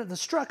and the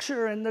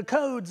structure and the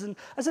codes. And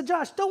I said,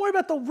 Josh, don't worry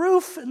about the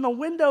roof and the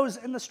windows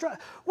and the structure.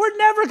 We're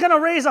never going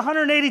to raise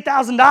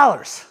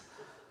 $180,000.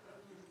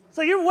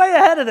 So you're way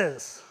ahead of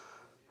this.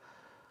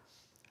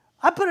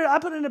 I put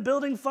it in a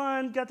building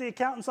fund, got the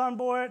accountants on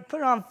board, put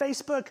it on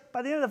Facebook.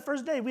 By the end of the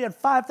first day, we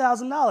had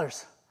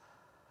 $5,000.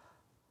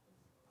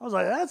 I was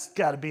like, that's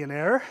got to be an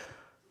error.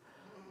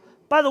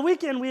 By the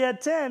weekend, we had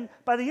 10.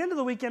 By the end of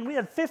the weekend, we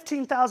had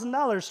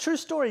 $15,000. True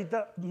story,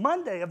 the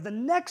Monday of the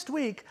next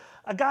week,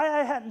 a guy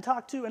I hadn't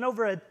talked to in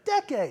over a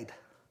decade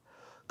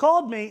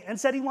called me and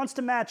said he wants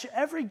to match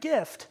every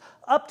gift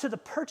up to the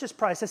purchase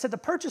price. I said, the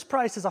purchase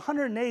price is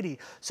 $180,000,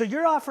 so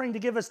you're offering to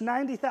give us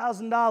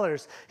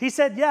 $90,000. He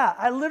said, yeah,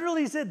 I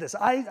literally did this.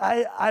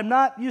 I'm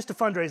not used to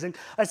fundraising.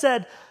 I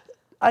said,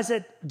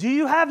 do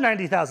you have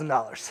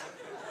 $90,000?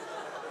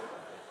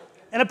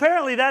 And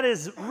apparently that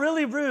is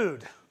really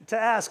rude to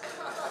ask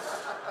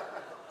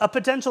a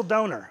potential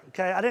donor,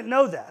 okay? I didn't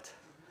know that.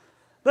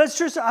 But it's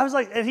true. So I was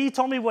like, and he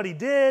told me what he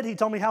did. He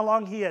told me how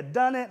long he had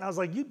done it. And I was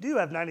like, you do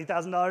have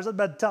 $90,000. I was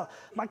about to tell,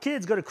 my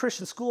kids go to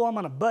Christian school. I'm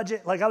on a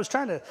budget. Like I was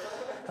like,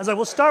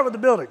 we'll start with the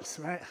buildings,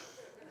 right?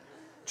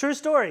 True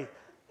story.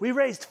 We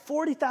raised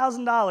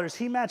 $40,000.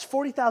 He matched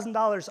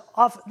 $40,000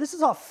 off. This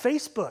is off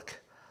Facebook,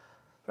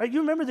 right? You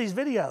remember these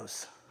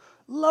videos.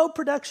 Low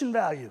production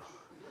value.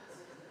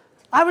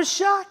 I was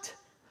shocked.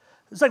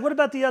 It's like, what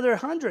about the other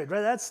 100,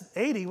 right? That's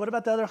 80. What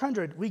about the other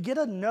 100? We get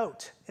a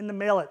note in the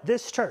mail at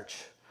this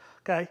church,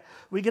 okay?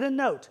 We get a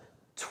note,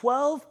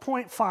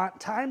 12-point font,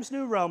 Times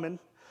New Roman.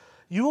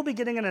 You will be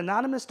getting an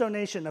anonymous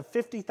donation of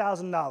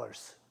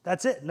 $50,000.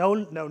 That's it. No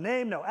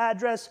name, no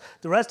address.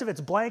 The rest of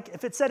it's blank.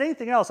 If it said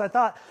anything else, I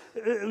thought,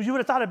 you would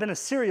have thought I'd been a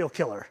serial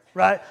killer,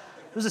 right?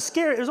 It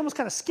was almost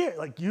kind of scary.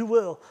 Like, you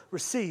will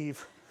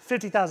receive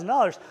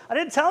 $50,000. I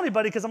didn't tell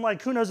anybody because I'm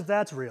like, who knows if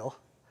that's real?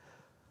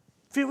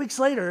 A few weeks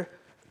later,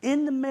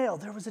 in the mail,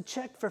 there was a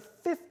check for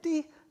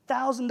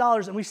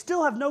 $50,000, and we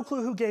still have no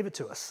clue who gave it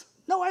to us.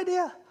 No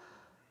idea.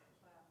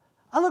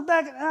 I look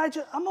back,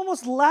 and I'm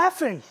almost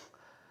laughing.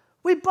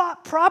 We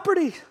bought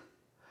property,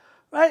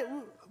 right?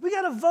 We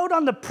got to vote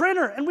on the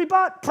printer, and we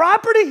bought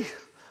property,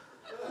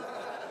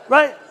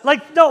 right?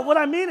 Like, no, what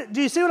I mean,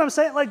 do you see what I'm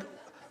saying? Like,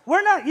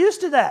 we're not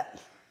used to that.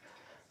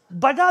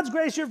 By God's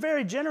grace, you're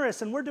very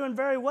generous, and we're doing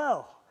very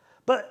well.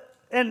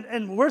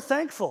 And we're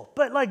thankful.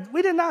 But, like,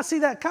 we did not see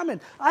that coming.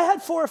 I had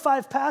 4 or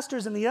 5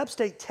 pastors in the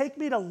upstate take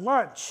me to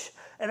lunch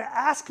and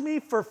ask me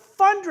for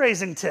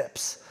fundraising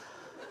tips.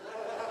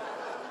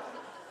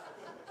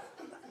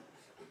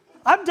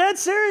 I'm dead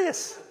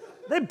serious.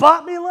 They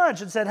bought me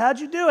lunch and said, how'd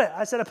you do it?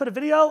 I said, I put a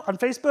video on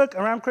Facebook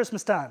around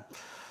Christmas time.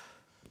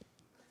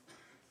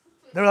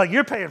 They were like,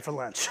 you're paying for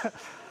lunch.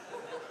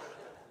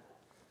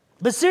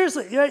 But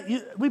seriously,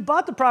 we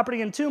bought the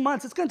property in 2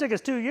 months. It's going to take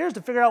us 2 years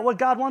to figure out what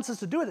God wants us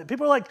to do with it.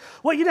 People are like,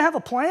 what, you didn't have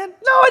a plan?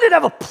 No, I didn't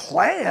have a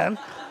plan.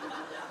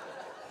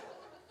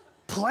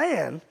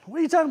 Plan? What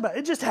are you talking about?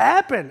 It just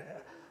happened.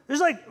 There's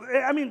like,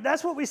 I mean,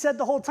 that's what we said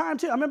the whole time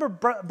too. I remember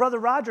Brother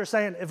Roger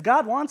saying, if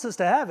God wants us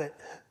to have it,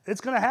 it's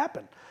going to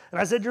happen.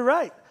 And I said, you're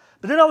right.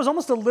 But then I was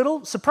almost a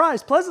little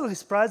surprised, pleasantly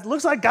surprised. It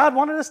looks like God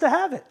wanted us to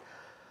have it.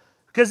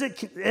 Because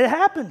it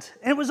happened.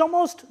 And it was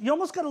you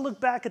almost got to look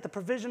back at the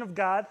provision of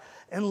God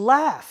and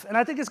laugh. And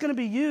I think it's going to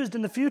be used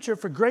in the future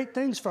for great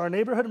things for our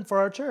neighborhood and for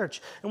our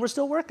church. And we're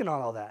still working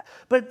on all that.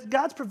 But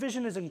God's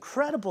provision is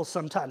incredible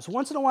sometimes.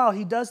 Once in a while,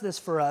 he does this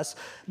for us.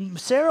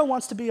 Sarah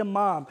wants to be a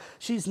mom.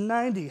 She's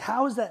 90.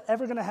 How is that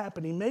ever going to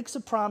happen? He makes a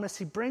promise.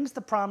 He brings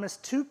the promise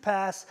to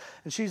pass,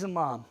 and she's a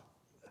mom.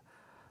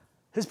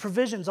 His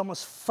provision's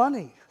almost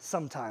funny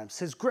sometimes.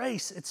 His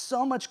grace, it's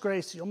so much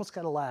grace, you almost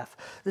got to laugh.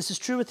 This is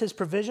true with his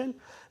provision.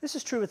 This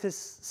is true with his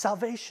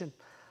salvation.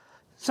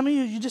 Some of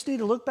you just need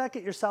to look back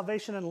at your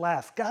salvation and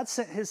laugh. God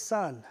sent his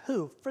son.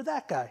 Who? For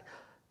that guy.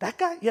 That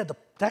guy? Yeah,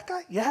 that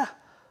guy? Yeah.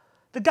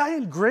 The guy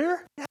in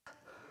Greer? Yeah.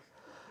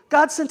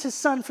 God sent his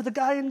son for the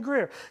guy in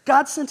Greer.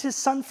 God sent his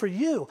son for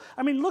you.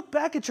 I mean, look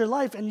back at your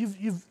life and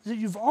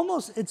you've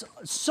almost, it's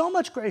so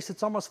much grace,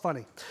 it's almost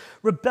funny.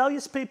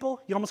 Rebellious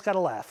people, you almost got to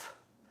laugh.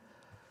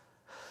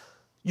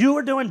 You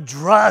were doing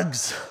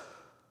drugs.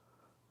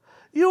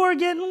 You were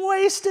getting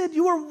wasted.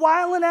 You were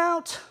wilding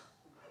out.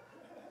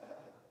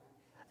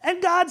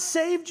 And God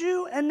saved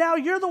you, and now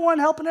you're the one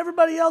helping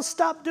everybody else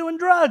stop doing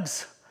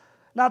drugs.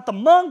 Not the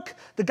monk,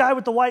 the guy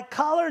with the white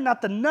collar,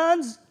 not the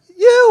nuns,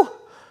 you.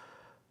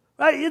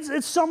 Right?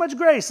 It's so much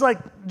grace. Like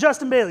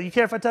Justin Bailey, you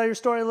care if I tell your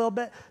story a little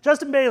bit?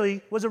 Justin Bailey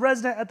was a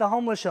resident at the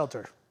homeless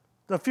shelter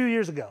a few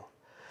years ago.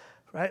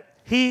 Right?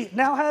 He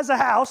now has a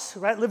house,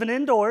 right, living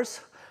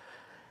indoors.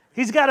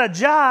 He's got a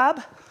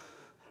job.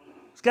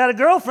 He's got a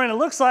girlfriend, it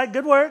looks like.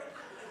 Good work.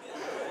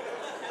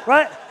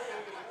 Right?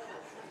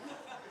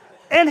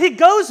 And he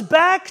goes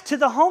back to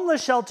the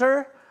homeless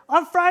shelter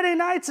on Friday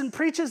nights and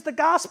preaches the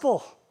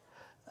gospel.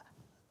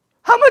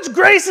 How much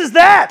grace is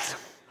that?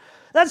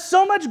 That's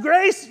so much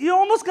grace, you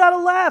almost got to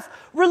laugh.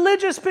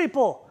 Religious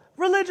people.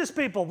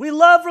 We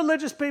love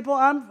religious people.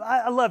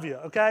 I love you,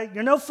 okay?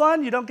 You're no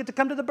fun. You don't get to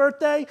come to the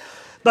birthday,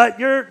 but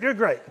you're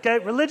great, okay?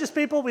 Religious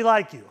people, we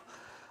like you.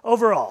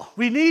 Overall,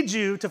 we need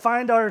you to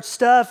find our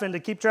stuff and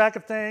to keep track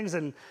of things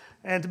and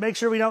to make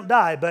sure we don't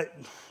die. But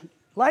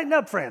lighten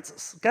up,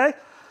 Francis, okay?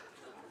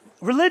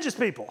 Religious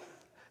people,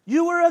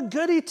 you were a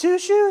goody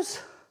two-shoes,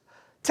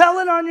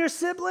 telling on your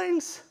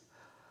siblings,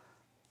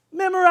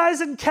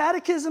 memorizing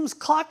catechisms,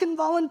 clocking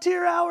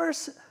volunteer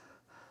hours.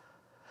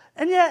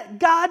 And yet,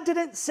 God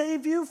didn't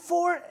save you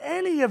for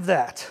any of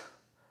that.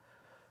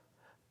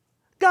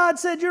 God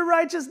said your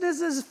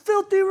righteousness is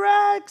filthy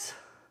rags.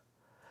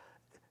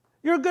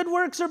 Your good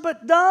works are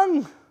but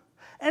dung.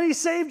 And he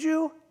saved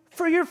you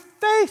for your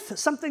faith,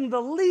 something the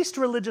least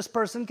religious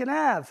person can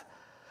have.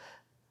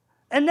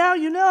 And now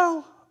you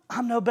know,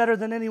 I'm no better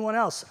than anyone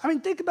else. I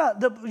mean, think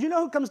about, you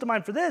know who comes to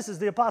mind for this is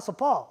the Apostle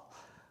Paul,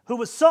 who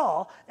was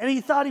Saul, and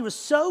he thought he was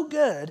so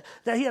good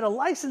that he had a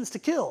license to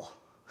kill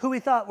who he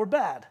thought were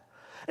bad.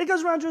 He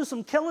goes around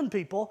Jerusalem killing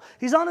people.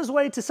 He's on his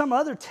way to some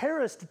other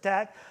terrorist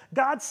attack.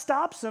 God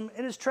stops him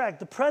in his track.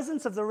 The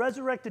presence of the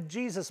resurrected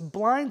Jesus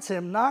blinds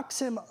him,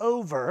 knocks him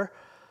over.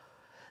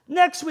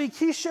 Next week,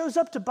 he shows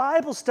up to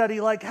Bible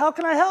study like, how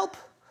can I help?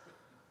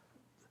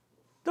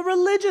 The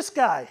religious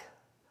guy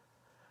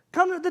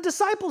The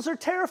disciples are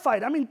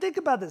terrified. I mean, think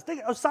about this.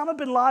 Osama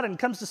bin Laden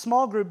comes to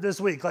small group this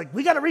week. Like,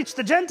 we got to reach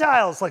the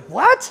Gentiles. Like,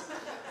 what?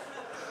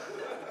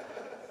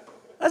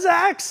 That's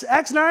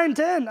Acts 9,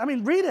 10. I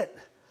mean, read it.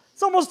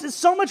 It's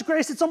so much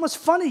grace, it's almost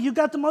funny. You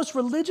got the most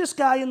religious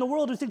guy in the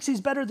world who thinks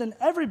he's better than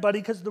everybody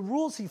because of the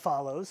rules he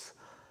follows,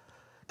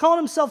 calling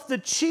himself the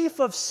chief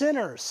of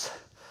sinners,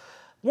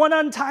 one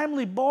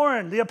untimely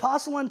born, the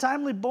apostle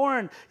untimely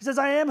born. He says,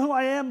 I am who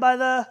I am by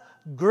the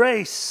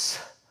grace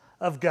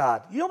of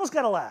God. You almost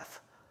got to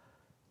laugh.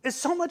 It's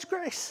so much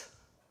grace.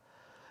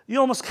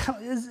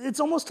 It's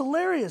almost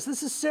hilarious.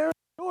 This is Sarah's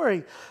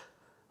story,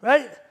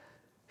 right?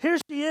 Here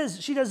she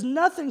is. She does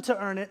nothing to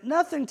earn it,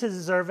 nothing to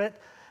deserve it.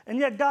 And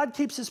yet God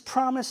keeps his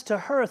promise to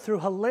her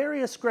through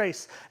hilarious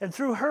grace. And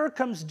through her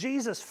comes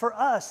Jesus for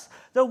us.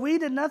 Though we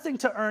did nothing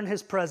to earn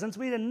his presence,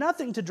 we did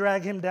nothing to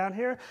drag him down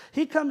here,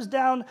 he comes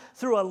down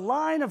through a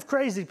line of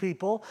crazy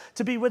people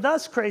to be with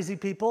us crazy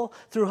people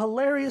through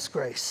hilarious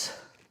grace.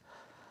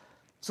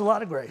 It's a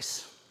lot of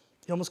grace.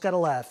 You almost got to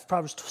laugh.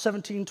 Proverbs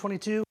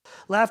 17:22,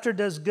 laughter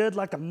does good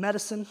like a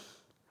medicine.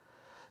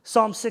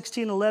 Psalm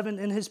 16:11,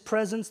 in his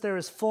presence there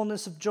is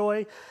fullness of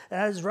joy.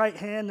 At his right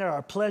hand there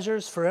are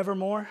pleasures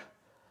forevermore.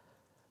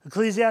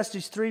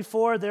 Ecclesiastes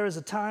 3:4, there is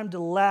a time to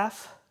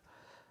laugh.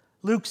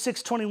 Luke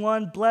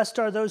 6:21, blessed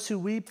are those who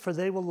weep, for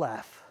they will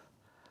laugh.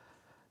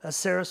 That's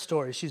Sarah's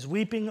story. She's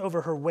weeping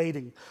over her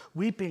waiting,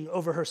 weeping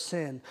over her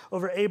sin,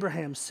 over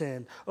Abraham's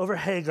sin, over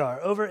Hagar,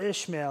 over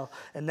Ishmael,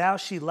 and now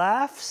she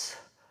laughs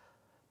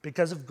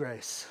because of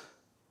grace.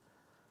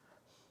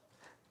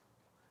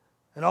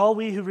 And all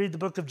we who read the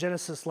book of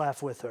Genesis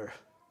laugh with her.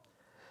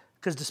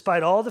 Because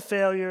despite all the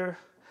failure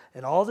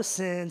and all the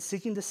sin,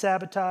 seeking to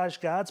sabotage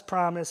God's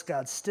promise,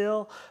 God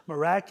still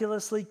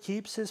miraculously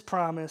keeps his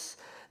promise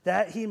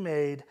that he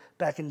made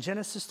back in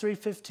Genesis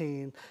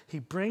 3:15. He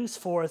brings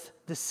forth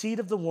the seed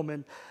of the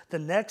woman, the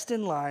next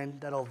in line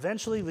that'll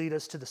eventually lead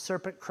us to the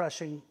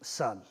serpent-crushing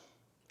son.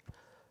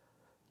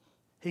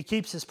 He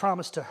keeps his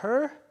promise to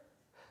her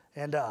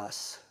and to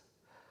us.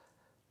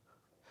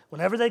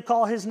 Whenever they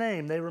call his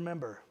name, they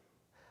remember.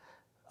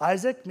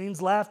 Isaac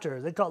means laughter.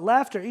 They call it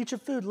laughter. Eat your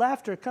food.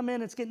 Laughter. Come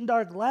in. It's getting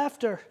dark.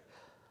 Laughter.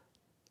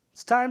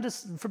 It's time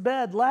for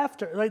bed.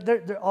 Laughter. Like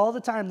they're all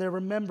the time they're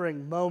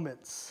remembering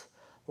moments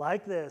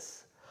like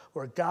this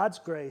where God's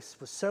grace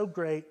was so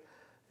great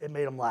it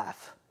made them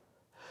laugh.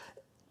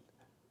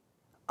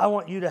 I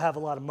want you to have a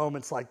lot of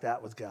moments like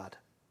that with God.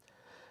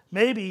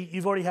 Maybe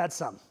you've already had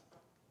some.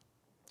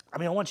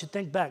 I want you to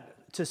think back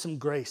to some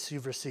grace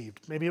you've received.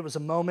 Maybe it was a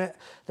moment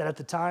that at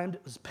the time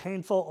it was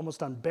painful,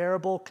 almost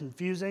unbearable,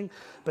 confusing,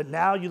 but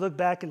now you look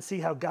back and see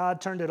how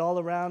God turned it all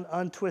around,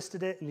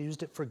 untwisted it, and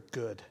used it for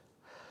good.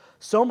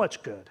 So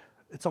much good,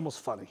 it's almost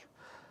funny.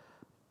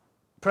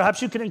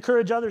 Perhaps you can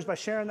encourage others by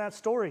sharing that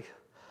story.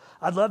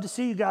 I'd love to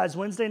see you guys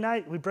Wednesday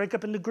night. We break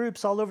up into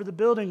groups all over the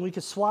building. We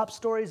could swap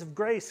stories of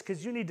grace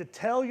because you need to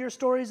tell your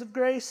stories of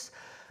grace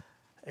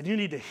and you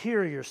need to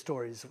hear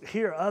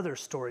other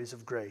stories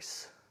of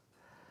grace.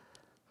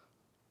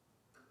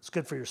 It's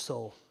good for your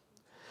soul.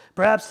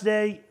 Perhaps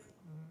today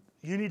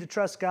you need to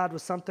trust God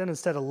with something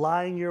instead of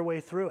lying your way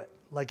through it,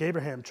 like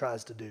Abraham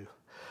tries to do.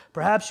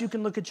 Perhaps you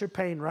can look at your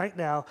pain right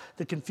now,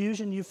 the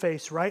confusion you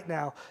face right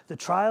now, the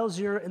trials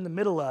you're in the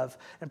middle of,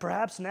 and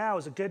perhaps now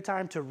is a good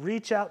time to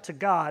reach out to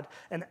God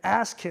and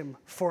ask him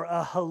for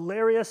a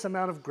hilarious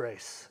amount of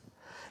grace.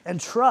 And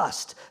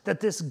trust that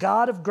this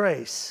God of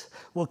grace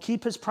will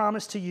keep his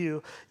promise to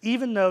you,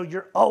 even though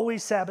you're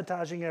always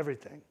sabotaging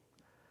everything.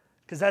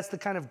 Because that's the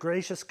kind of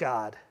gracious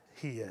God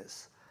he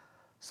is.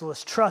 So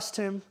let's trust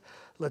him.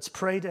 Let's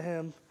pray to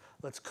him.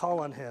 Let's call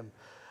on him.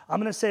 I'm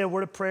going to say a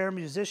word of prayer.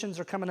 Musicians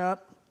are coming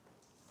up.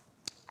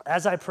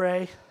 As I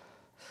pray,